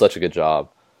it's just such a good job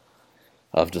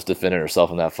of just defending herself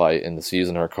in that fight and just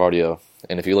using her cardio.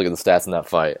 And if you look at the stats in that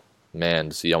fight,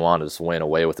 man, just Joanna just went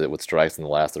away with it with strikes in the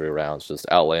last 3 rounds, just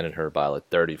outlanded her by like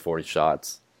 30, 40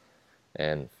 shots.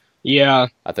 And Yeah.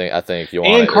 I think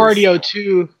Joanna And cardio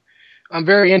too. I'm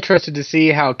very interested to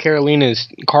see how Carolina's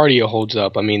cardio holds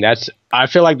up. I mean, I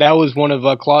feel like that was one of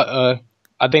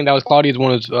I think that was Claudia's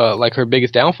one of like her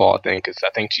biggest downfall. I think because I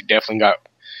think she definitely got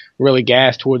really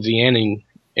gassed towards the end,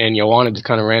 and Joanna just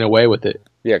kind of ran away with it.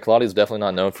 Yeah, Claudia's definitely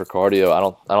not known for cardio.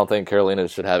 I don't think Carolina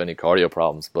should have any cardio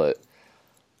problems, but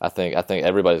I think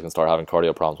everybody's gonna start having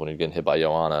cardio problems when you're getting hit by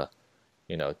Joanna,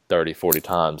 30, 40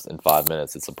 times in 5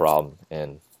 minutes. It's a problem,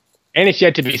 and And it's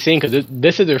yet to be seen because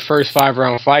this is their first 5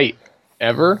 round fight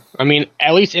ever. I mean,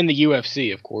 at least in the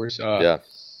UFC, of course. yeah.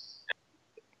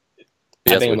 I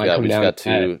Yes, think it we might got come we just down got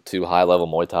to that. two high level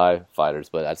Muay Thai fighters,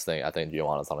 but I think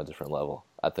Joanna's on a different level.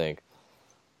 I think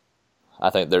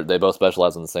they both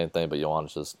specialize in the same thing, but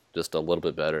Joanna's just a little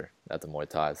bit better at the Muay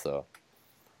Thai. So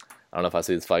I don't know if I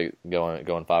see this fight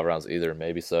going 5 rounds either.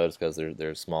 Maybe so, just because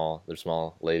they're small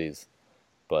ladies.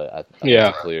 But I think Yeah,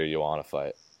 it's a clear Joanna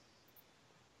fight.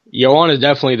 Joanna is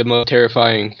definitely the most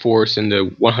terrifying force in the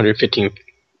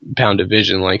 115-pound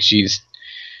division. Like she's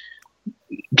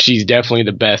definitely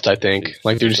the best. I think.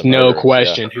 Like She's there's a no murderer. Yeah.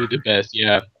 question who's the best.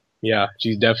 Yeah, yeah,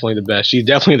 she's definitely the best. She's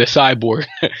definitely the cyborg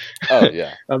Oh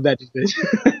yeah. of that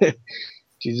division.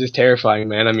 She's just terrifying,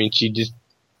 man. I mean, she's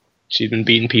been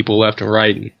beating people left and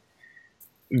right, and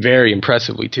very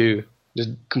impressively too. Just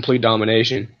complete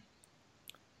domination.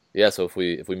 Yeah. So if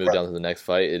we move down to the next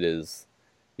fight, it is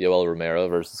Yoel Romero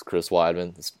versus Chris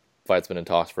Weidman. This fight's been in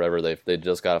talks forever. They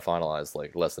just got it finalized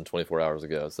like less than 24 hours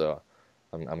ago. So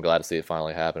I'm glad to see it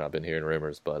finally happen. I've been hearing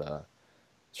rumors, but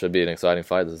should be an exciting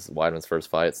fight. This is Weidman's first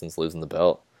fight since losing the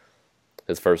belt.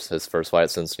 His first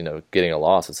fight since getting a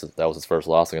loss. That was his first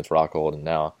loss against Rockhold, and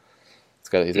now he's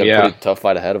got a Yeah. pretty tough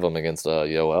fight ahead of him against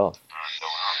Yoel.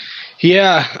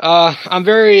 Yeah, I'm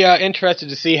very interested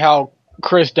to see how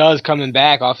Chris does coming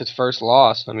back off his first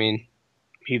loss. I mean,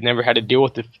 he's never had to deal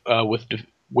with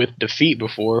defeat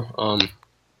before.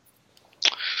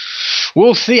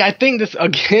 We'll see. I think this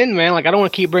again, man. Like I don't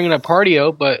want to keep bringing up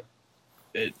cardio, but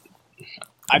I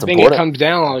It's think important. it comes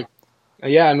down like,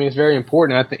 yeah. I mean, it's very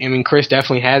important. I mean, Chris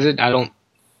definitely has it. I don't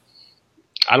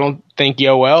think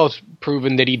Yoel's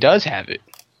proven that he does have it.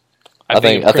 I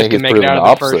think if Chris he's can make it proven out the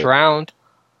of the first opposite. round.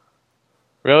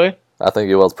 Really? I think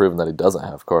Yoel's proven that he doesn't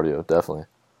have cardio. Definitely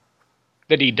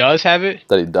That he does have it?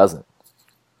 that he doesn't.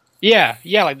 Yeah,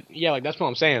 like that's what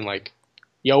I'm saying. Like,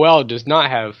 Yoel does not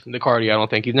have the cardio. I don't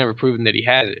think he's never proven that he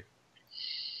has it.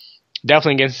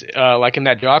 Definitely against, like in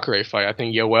that Jacare fight, I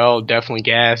think Yoel definitely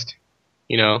gassed.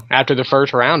 After the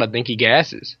first round, I think he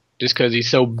gasses just because he's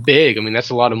so big. I mean, that's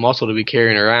a lot of muscle to be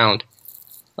carrying around,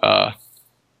 for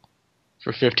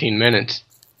 15 minutes.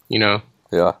 Yeah,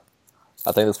 I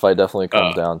think this fight definitely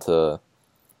comes down to.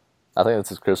 I think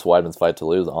this is Chris Weidman's fight to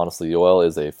lose. Honestly, Yoel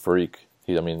is a freak.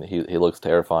 He looks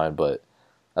terrifying, but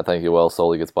I think Yoel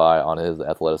solely gets by on his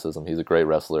athleticism. He's a great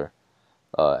wrestler,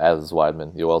 as is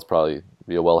Weidman.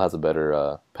 Yoel has a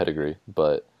better pedigree,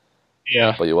 but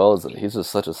Yeah, he's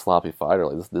just such a sloppy fighter.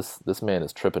 Like this man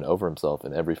is tripping over himself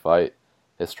in every fight.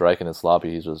 His striking is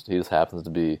sloppy. He just happens to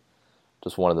be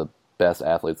just one of the best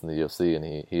athletes in the UFC,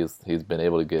 and he's been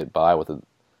able to get by with it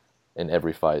in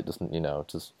every fight. Just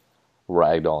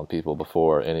ragdolling people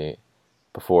before any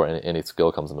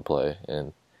skill comes into play,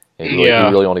 and he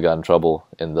really only got in trouble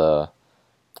in the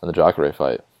Jacare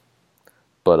fight.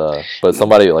 But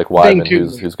somebody like Weidman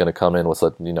who's going to come in with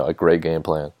a great game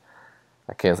plan.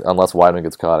 I can't unless Weidman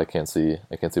gets caught. I can't see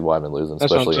Weidman losing,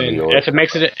 that's what I'm especially in saying. New York. If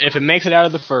it makes it out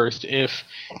of the first, if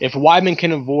Weidman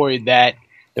can avoid the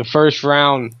first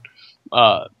round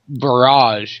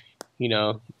barrage,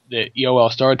 that Yoel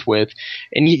starts with,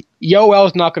 and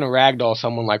Yoel's not going to ragdoll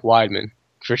someone like Weidman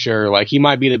for sure. Like he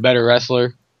might be the better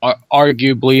wrestler,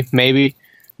 arguably maybe,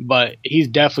 but he's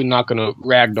definitely not going to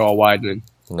ragdoll Weidman.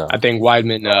 No, I think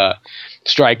Weidman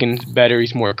striking's better.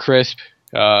 He's more crisp.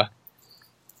 As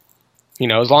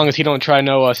long as he don't try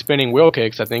no spinning wheel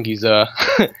kicks, I think he's I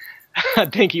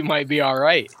think he might be all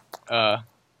right. yeah,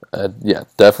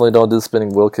 definitely don't do the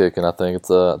spinning wheel kick, and I think it's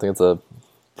a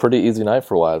pretty easy night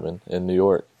for Weidman in New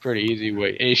York. Pretty easy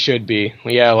way. It should be.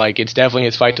 Yeah, like it's definitely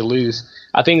his fight to lose.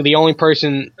 I think the only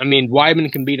person,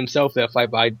 Weidman can beat himself that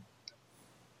fight, but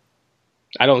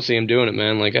I don't see him doing it,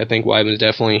 man. Like I think Weidman's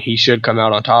definitely, he should come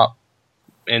out on top.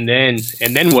 And then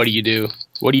what do you do?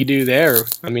 What do you do there?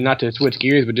 Not to switch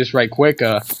gears, but just right quick.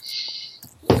 If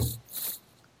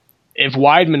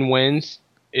Weidman wins,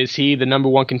 is he the number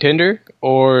one contender,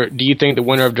 or do you think the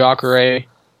winner of Jacare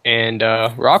and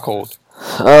Rockhold?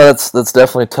 That's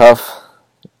definitely tough.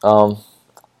 Man,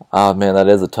 that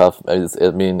is a tough. If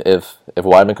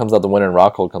Weidman comes out the winner and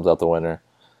Rockhold comes out the winner,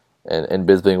 and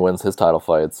Bisping wins his title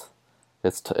fights,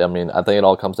 I think it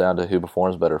all comes down to who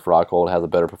performs better. If Rockhold has a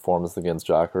better performance against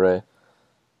Jacare,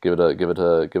 give it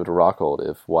to Rockhold.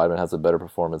 If Weidman has a better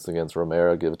performance against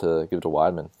Romero, give it to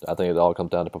Weidman. I think it all comes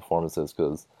down to performances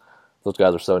because those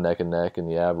guys are so neck and neck.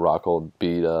 And yeah, Rockhold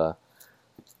beat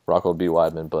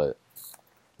Weidman, but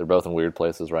they're both in weird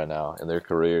places right now in their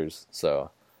careers.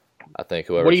 So I think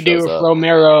whoever What do you do shows if up,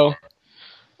 Romero?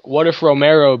 What if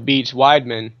Romero beats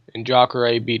Weidman and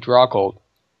Jacare beats Rockhold?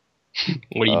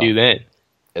 What do you do then?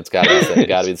 it's got to be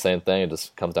the same thing. It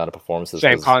just comes down to performances.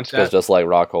 Same concept. Because just like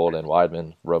Rockhold and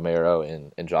Weidman, Romero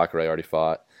and Jacare already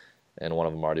fought, and one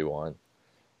of them already won.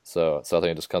 So I think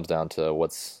it just comes down to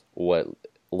what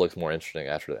looks more interesting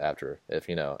after. If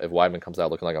Weidman comes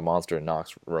out looking like a monster and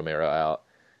knocks Romero out,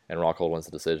 and Rockhold wins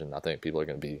the decision, I think people are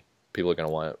going to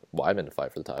want Weidman to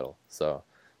fight for the title. So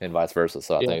and vice versa.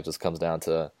 So I think it just comes down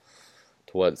to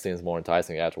what seems more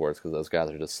enticing afterwards because those guys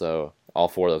are just so. All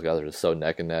four of those guys are just so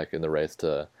neck and neck in the race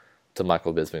to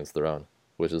Michael Bisping's throne,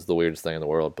 which is the weirdest thing in the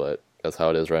world, but that's how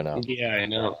it is right now. Yeah, I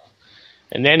know.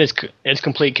 And then it's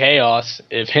complete chaos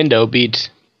if Hendo beats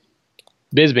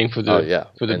Bisping for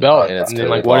the belt. And it's then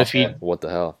what the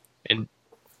hell? And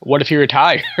what if he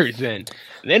retires then?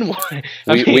 Then what?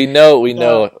 We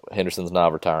know Henderson's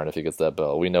not retiring if he gets that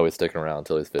belt. We know he's sticking around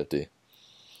until he's 50.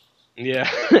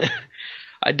 Yeah.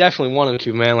 I definitely want him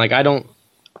to, man.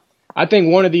 I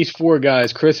think one of these four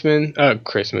guys,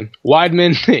 Weidman,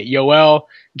 Yoel,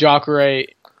 Jacare,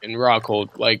 and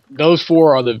Rockhold, those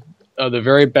four are the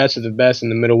very best of the best in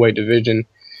the middleweight division.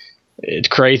 It's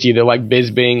crazy that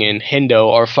Bisping and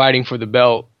Hendo are fighting for the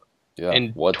belt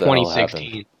in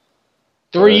 2016.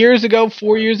 3 years ago,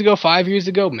 4 years ago, 5 years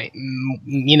ago, man,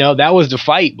 that was the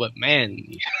fight. But man,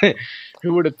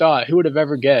 who would have thought? Who would have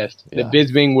ever guessed that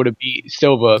Bisping would have beat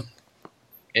Silva,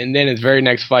 and then his very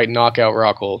next fight knock out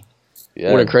Rockhold?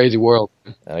 Yeah. What a crazy world.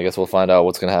 And I guess we'll find out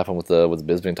what's going to happen with the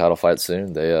Bisping title fight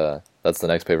soon. That's the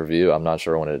next pay-per-view. I'm not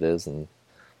sure when it is,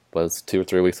 but it's 2 or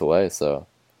 3 weeks away. So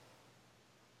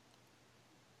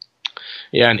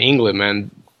yeah, in England,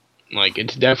 man.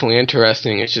 It's definitely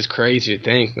interesting. It's just crazy to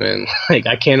think, man.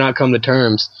 I cannot come to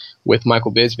terms with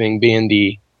Michael Bisping being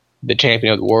the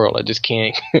champion of the world. I just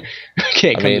can't. You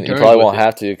probably won't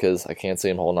have to because I can't see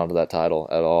him holding on to that title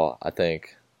at all.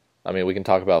 We can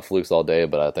talk about flukes all day,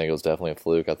 but I think it was definitely a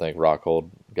fluke. I think Rockhold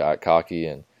got cocky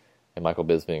and Michael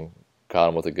Bisping caught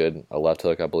him with a left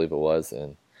hook, I believe it was,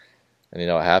 and it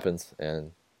happens,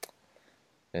 and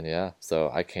yeah. So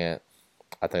I think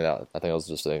it was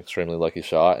just an extremely lucky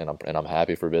shot, and I'm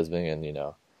happy for Bisping,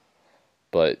 and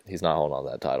but he's not holding on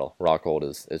to that title. Rockhold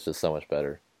is just so much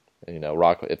better. And,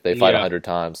 if they fight 100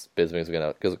 times, Bisping's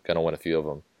gonna win a few of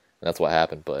them, and that's what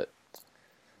happened, but.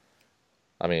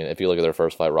 If you look at their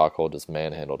first fight, Rockhold just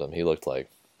manhandled him. They looked like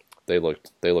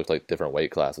different weight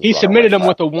classes. He submitted him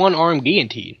with a one-arm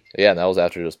guillotine. Yeah, and that was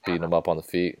after just beating him up on the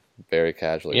feet very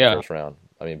casually in the first round.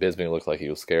 Bisping looked like he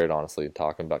was scared, honestly,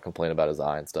 complaining about his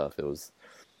eye and stuff. It was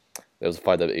a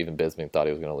fight that even Bisping thought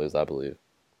he was going to lose, I believe.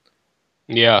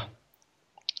 Yeah.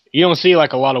 You don't see a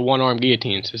lot of one-arm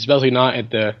guillotines, especially not at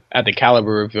the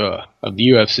caliber of the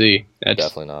UFC.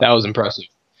 Definitely not. That was impressive.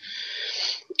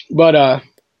 But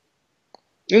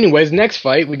anyways, next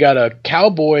fight, we got a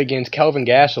Cowboy against Kelvin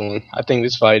Gastelum. I think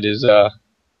this fight is,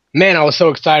 man, I was so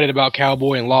excited about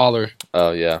Cowboy and Lawler.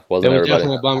 Oh, yeah. It was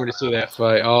definitely a bummer to see that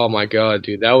fight. Oh, my God,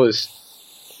 dude. That would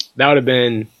have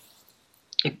been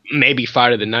maybe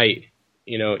fight of the night.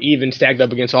 Even stacked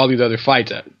up against all these other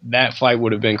fights, that fight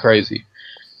would have been crazy.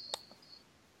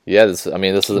 Yeah, this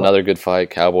is another good fight.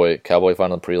 Cowboy fight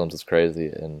on the prelims is crazy,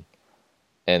 and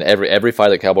every fight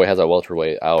that Cowboy has at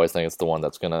welterweight, I always think it's the one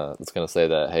that's gonna say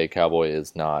that, hey, Cowboy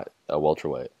is not a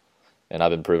welterweight, and I've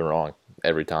been proven wrong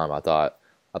every time. I thought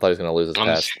he was gonna lose his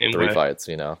past 3 fights,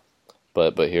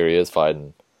 but here he is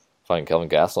fighting Kelvin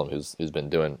Gastelum, who's been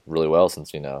doing really well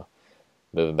since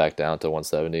moving back down to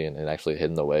 170 and actually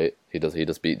hitting the weight. He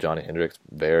just beat Johnny Hendricks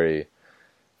very,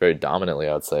 very dominantly,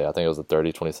 I would say. I think it was a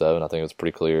 30-27. I think it was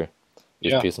pretty clear.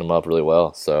 He was piecing him up really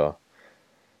well. So.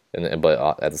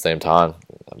 But at the same time,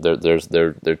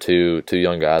 they're two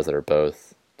young guys that are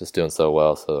both just doing so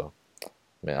well. So,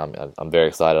 I'm very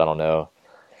excited. I don't know.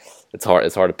 It's hard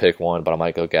to pick one, but I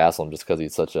might go Gastelum just because he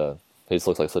just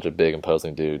looks like such a big,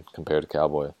 imposing dude compared to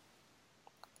Cowboy.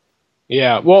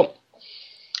 Yeah, well,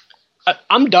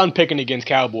 I'm done picking against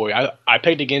Cowboy. I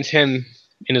picked against him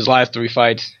in his last 3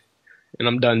 fights, and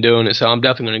I'm done doing it. So I'm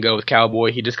definitely going to go with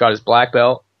Cowboy. He just got his black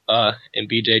belt in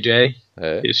BJJ.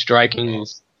 Hey. His striking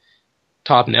is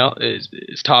top notch.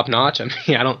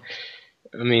 That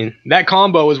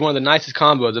combo was one of the nicest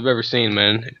combos I've ever seen,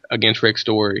 man, against Rick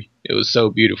Story. It was so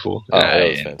beautiful. Oh, that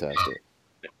was fantastic.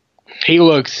 He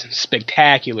looks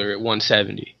spectacular at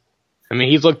 170.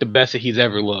 He's looked the best that he's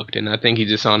ever looked, and I think he's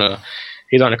just on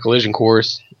He's on a collision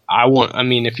course. I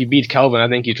mean, if he beats Kelvin, I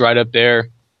think he's right up there,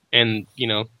 and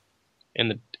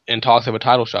in talks of a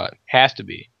title shot. Has to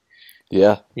be.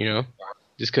 Yeah.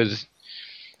 Just because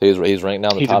he's ranked now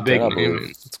in the he's a top big 10, I believe. name.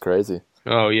 It's crazy.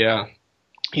 Oh yeah,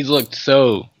 he's looked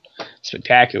so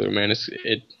spectacular, man.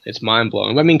 It's mind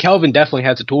blowing. I mean, Kelvin definitely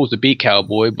has the tools to beat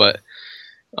Cowboy, but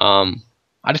I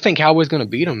just think Cowboy's gonna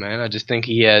beat him, man. I just think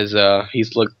he has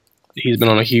he's been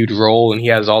on a huge roll and he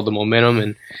has all the momentum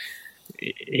and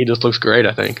he just looks great,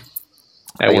 I think.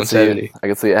 At 170. I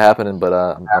can see it happening, but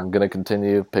I'm gonna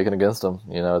continue picking against him.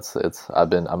 I'm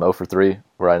 0 for 3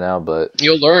 right now, but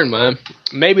you'll learn, man.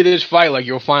 Maybe this fight, like,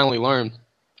 you'll finally learn,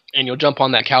 and you'll jump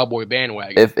on that Cowboy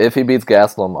bandwagon. If he beats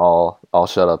Gastelum, I'll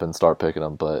shut up and start picking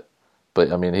him. But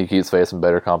I mean, he keeps facing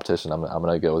better competition. I'm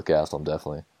gonna go with Gastelum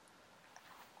definitely.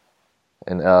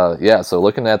 And so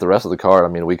looking at the rest of the card, I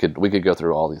mean, we could go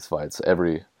through all these fights.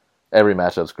 Every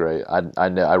matchup's great.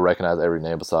 I recognize every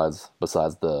name besides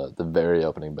the very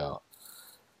opening bout.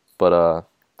 But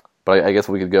I guess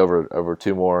we could go over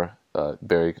two more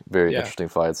very interesting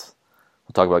fights.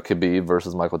 We'll talk about Khabib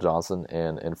versus Michael Johnson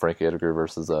and Frankie Edgar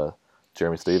versus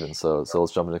Jeremy Stephens. So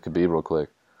let's jump into Khabib real quick.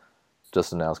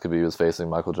 Just announced Khabib is facing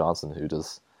Michael Johnson, who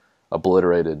just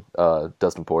obliterated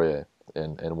Dustin Poirier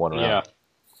in one round.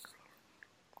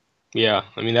 Yeah.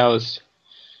 I mean, that was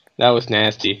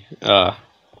nasty.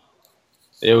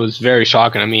 It was very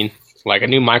shocking. I mean, like, I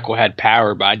knew Michael had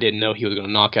power, but I didn't know he was going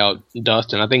to knock out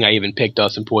Dustin. I think I even picked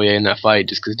Dustin Poirier in that fight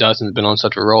just because Dustin's been on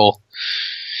such a roll.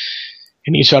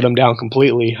 And he shut him down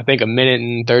completely. I think 1 minute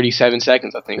and 37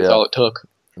 seconds, I think, is all it took.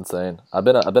 Insane. I've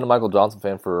been a Michael Johnson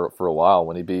fan for a while.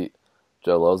 When he beat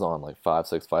Joe Lozon like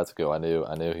 5-6 fights ago, I knew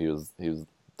he was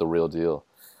the real deal.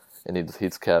 And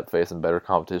he's kept facing better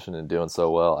competition and doing so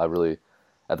well.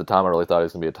 At the time, I really thought he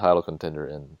was going to be a title contender,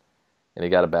 and he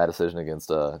got a bad decision against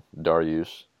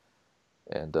Dariush.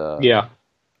 And I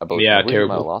believe he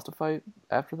might have lost a fight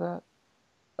after that.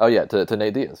 Oh yeah, to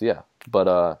Nate Diaz, yeah. But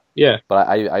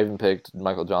I even picked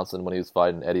Michael Johnson when he was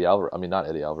fighting Eddie Alvarez. I mean, not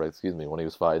Eddie Alvarez, excuse me, when he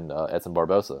was fighting Edson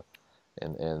Barbosa,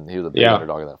 and he was a big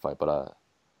underdog in that fight. But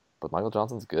Michael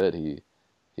Johnson's good. He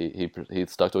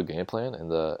stuck to a game plan in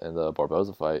the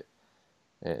Barbosa fight,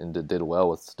 and did well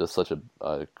with just such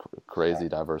a crazy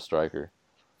diverse striker.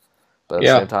 But at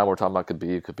the same time, we're talking about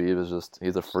Khabib. Khabib is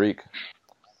he's a freak.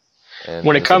 And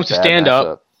when it comes to stand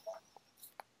up,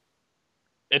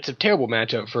 it's a terrible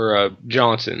matchup for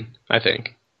Johnson, I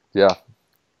think. Yeah.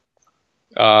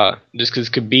 Just because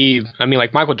Khabib, I mean,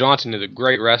 like, Michael Johnson is a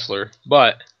great wrestler,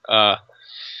 but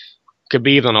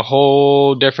Khabib's on a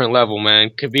whole different level, man.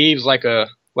 Khabib's like a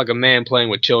man playing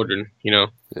with children, He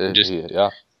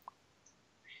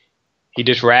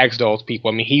just ragdolls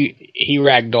people. I mean, he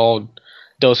ragdolled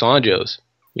Dos Anjos.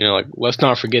 Like, let's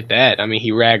not forget that. I mean,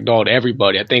 he ragdolled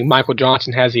everybody. I think Michael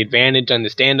Johnson has the advantage on the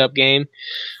stand-up game,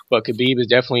 but Khabib is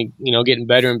definitely, getting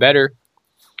better and better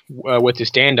with the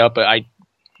stand-up. But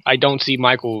I don't see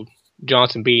Michael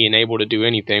Johnson being able to do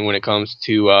anything when it comes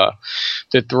to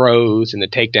the throws and the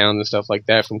takedowns and stuff like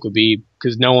that from Khabib,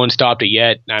 because no one stopped it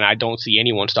yet, and I don't see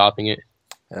anyone stopping it.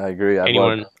 Yeah, I agree.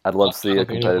 I'd love to see a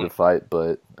competitive fight,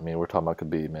 but I mean, we're talking about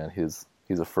Khabib, man. He's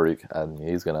a freak, and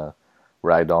he's gonna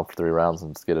ragdoll for 3 rounds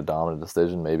and just get a dominant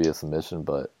decision, maybe a submission.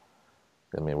 But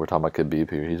I mean, we're talking about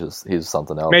Khabib here. He's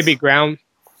something else. Maybe ground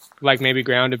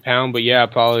and pound, but yeah,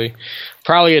 probably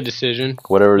a decision.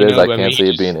 Whatever it is, I can't see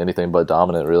it being anything but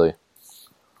dominant, really.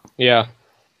 Yeah,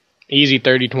 easy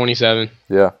 30-27.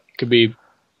 Yeah, Khabib.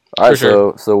 All right,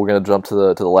 so we're gonna jump to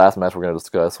the last match we're gonna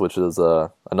discuss, which is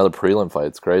another prelim fight.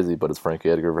 It's crazy, but it's Frankie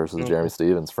Edgar versus Jeremy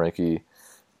Stephens. Frankie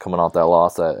coming off that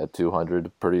loss at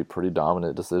 200, pretty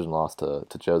dominant decision loss to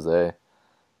Jose.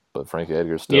 But Frankie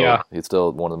Edgar's he's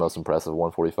still one of the most impressive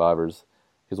 145ers.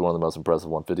 He's one of the most impressive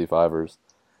 155ers.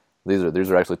 These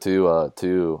are actually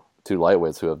two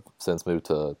lightweights who have since moved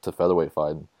to featherweight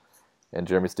fighting. And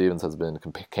Jeremy Stephens has been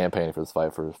campaigning for this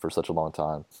fight for such a long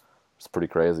time. It's pretty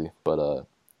crazy, but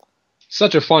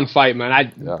such a fun fight,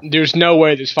 man. There's no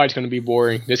way this fight's going to be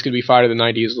boring. This could be fight of the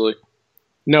night easily.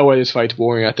 No way this fight's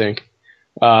boring, I think.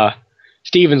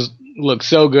 Stephens looked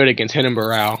so good against Renan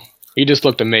Barão. He just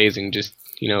looked amazing. Just,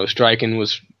 striking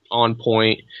was on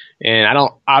point.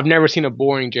 And I've never seen a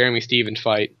boring Jeremy Stephens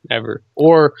fight ever.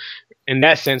 Or, in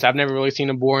that sense, I've never really seen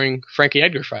a boring Frankie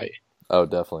Edgar fight. Oh,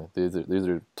 definitely. These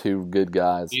are two good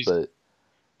guys, but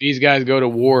these guys go to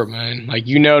war, man. Like,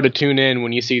 to tune in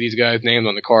when you see these guys' names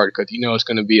on the card, because it's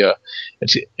going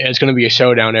to be a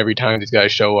showdown every time these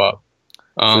guys show up.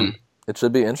 It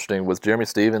should be interesting with Jeremy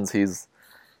Stephens. He's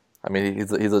a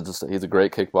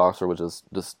great kickboxer with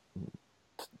just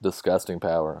disgusting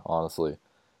power, honestly.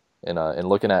 And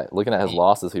looking at his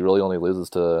losses, he really only loses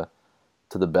to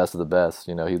the best of the best.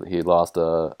 You know, he lost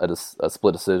a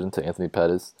split decision to Anthony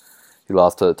Pettis. He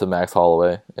lost to Max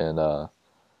Holloway and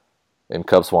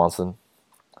Cub Swanson.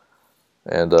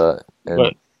 And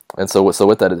But and so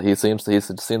with that, he seems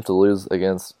to lose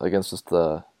against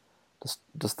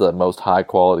just the most high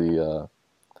quality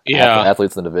yeah,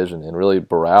 athletes in the division. And really,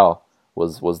 Barao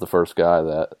was the first guy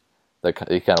that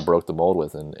he kind of broke the mold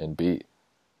with and beat.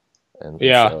 And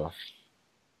yeah. so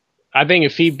I think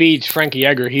if he beats Frankie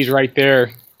Edgar, he's right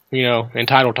there. You know, in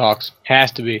title talks,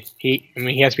 has to be. He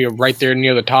has to be right there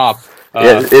near the top.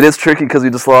 yeah, it is tricky because he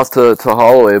just lost to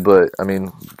Holloway, but I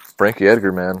mean Frankie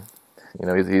Edgar, man, you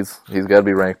know he's got to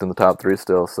be ranked in the top 3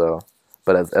 still. So,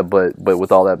 but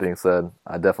with all that being said,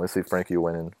 I definitely see Frankie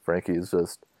winning. Frankie is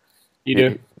just You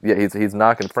do? yeah, he's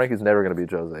not gonna. Frankie's never gonna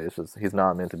beat Jose. It's just he's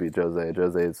not meant to beat Jose.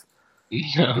 Jose's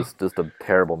No. just a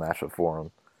terrible matchup for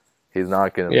him. He's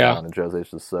not getting Yeah. around, and Jose's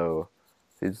just so.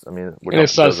 I mean, we're And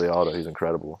it's talking such, Jose Aldo. He's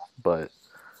incredible, but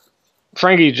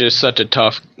Frankie's just such a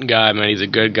tough guy, man. He's a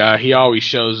good guy. He always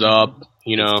shows up.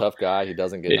 You he's a know. tough guy. He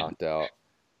doesn't get knocked out.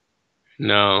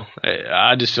 No,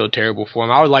 I just feel terrible for him.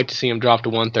 I would like to see him drop to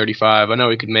 135. I know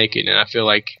he could make it, and I feel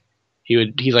like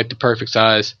he's like the perfect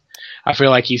size. I feel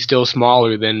like he's still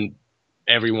smaller than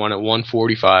everyone at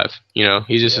 145. You know,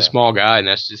 he's just a Yeah. small guy, and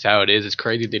that's just how it is. It's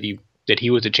crazy that he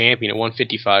was a champion at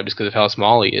 155 just because of how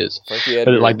small he is. Frankie But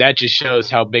Edgar, like that just shows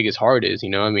how big his heart is. You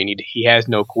know, I mean, he has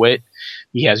no quit.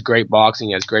 He has great boxing.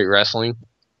 He has great wrestling.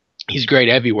 He's great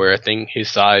everywhere. I think his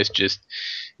size just,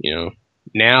 you know,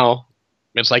 now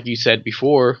it's like you said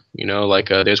before. You know, like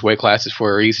there's weight classes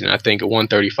for a reason. I think at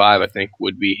 135, I think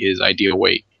would be his ideal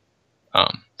weight,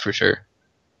 for sure.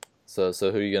 So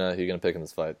who you gonna pick in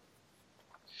this fight?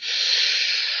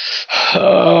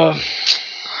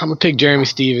 I'm gonna pick Jeremy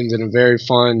Stevens in a very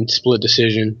fun split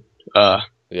decision.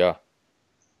 Yeah,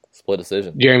 split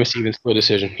decision. Jeremy Stevens split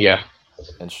decision. Yeah,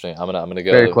 Interesting. I'm gonna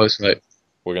go. very close fight.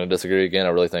 We're gonna disagree again. I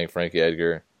really think Frankie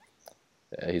Edgar.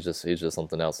 He's just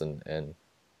something else. And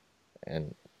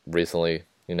recently,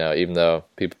 you know, even though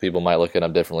people might look at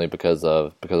him differently because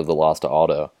of the loss to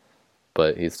Aldo,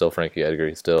 but he's still Frankie Edgar.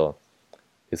 He's still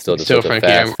just such a Frankie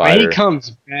fast Edgar. fighter. He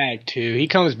comes back too. He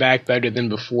comes back better than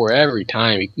before every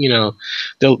time. You know,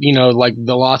 like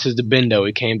the losses to Bindo,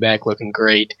 he came back looking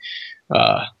great.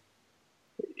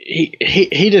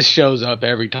 He just shows up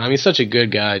every time. He's such a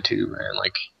good guy too, man.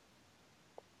 Like,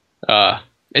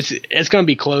 it's gonna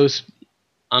be close.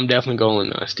 I'm definitely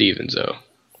going Stevens though.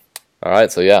 All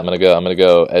right, so yeah, I'm gonna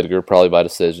go Edgar probably by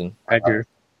decision. Edgar.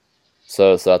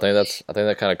 So I think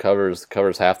that kind of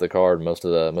covers half the card, most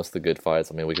of the good fights.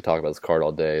 I mean, we could talk about this card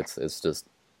all day. It's just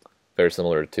very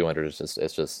similar to 200. It's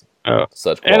just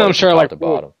such quality And I'm sure from top like to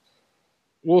bottom.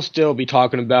 we'll still be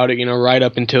talking about it, you know, right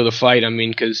up until the fight. I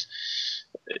mean, because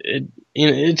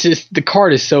it's just the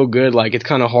card is so good. Like it's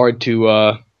kind of hard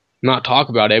to not talk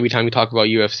about it every time we talk about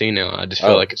UFC now. I just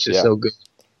feel like it's just so good.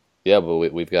 Yeah, but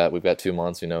we've got 2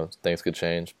 months. You know, things could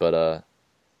change. But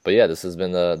yeah, this has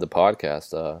been the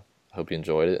podcast. Hope you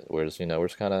enjoyed it. We're just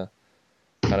kind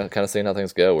of seeing how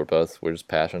things go. We're just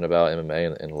passionate about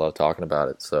MMA and love talking about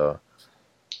it. So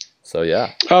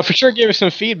yeah. For sure, give us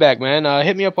some feedback, man.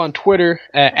 Hit me up on Twitter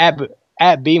at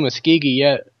bmuskegee.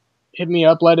 Yeah, hit me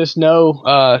up. Let us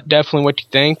know definitely what you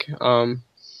think.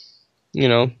 You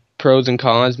know, pros and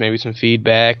cons, maybe some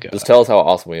feedback. Just tell us how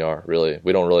awesome we are. Really,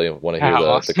 we don't really want to hear the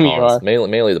awesome we cons. are.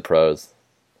 Mainly the pros.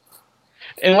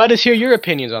 And let us hear your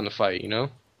opinions on the fight. You know,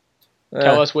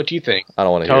 tell us what you think. I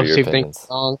don't want to Tell hear us your if you think opinions.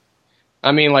 wrong.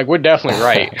 I mean, like we're definitely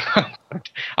right.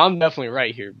 I'm definitely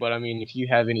right here, but I mean, if you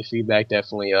have any feedback,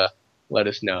 definitely let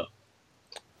us know.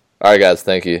 All right, guys.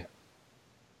 Thank you.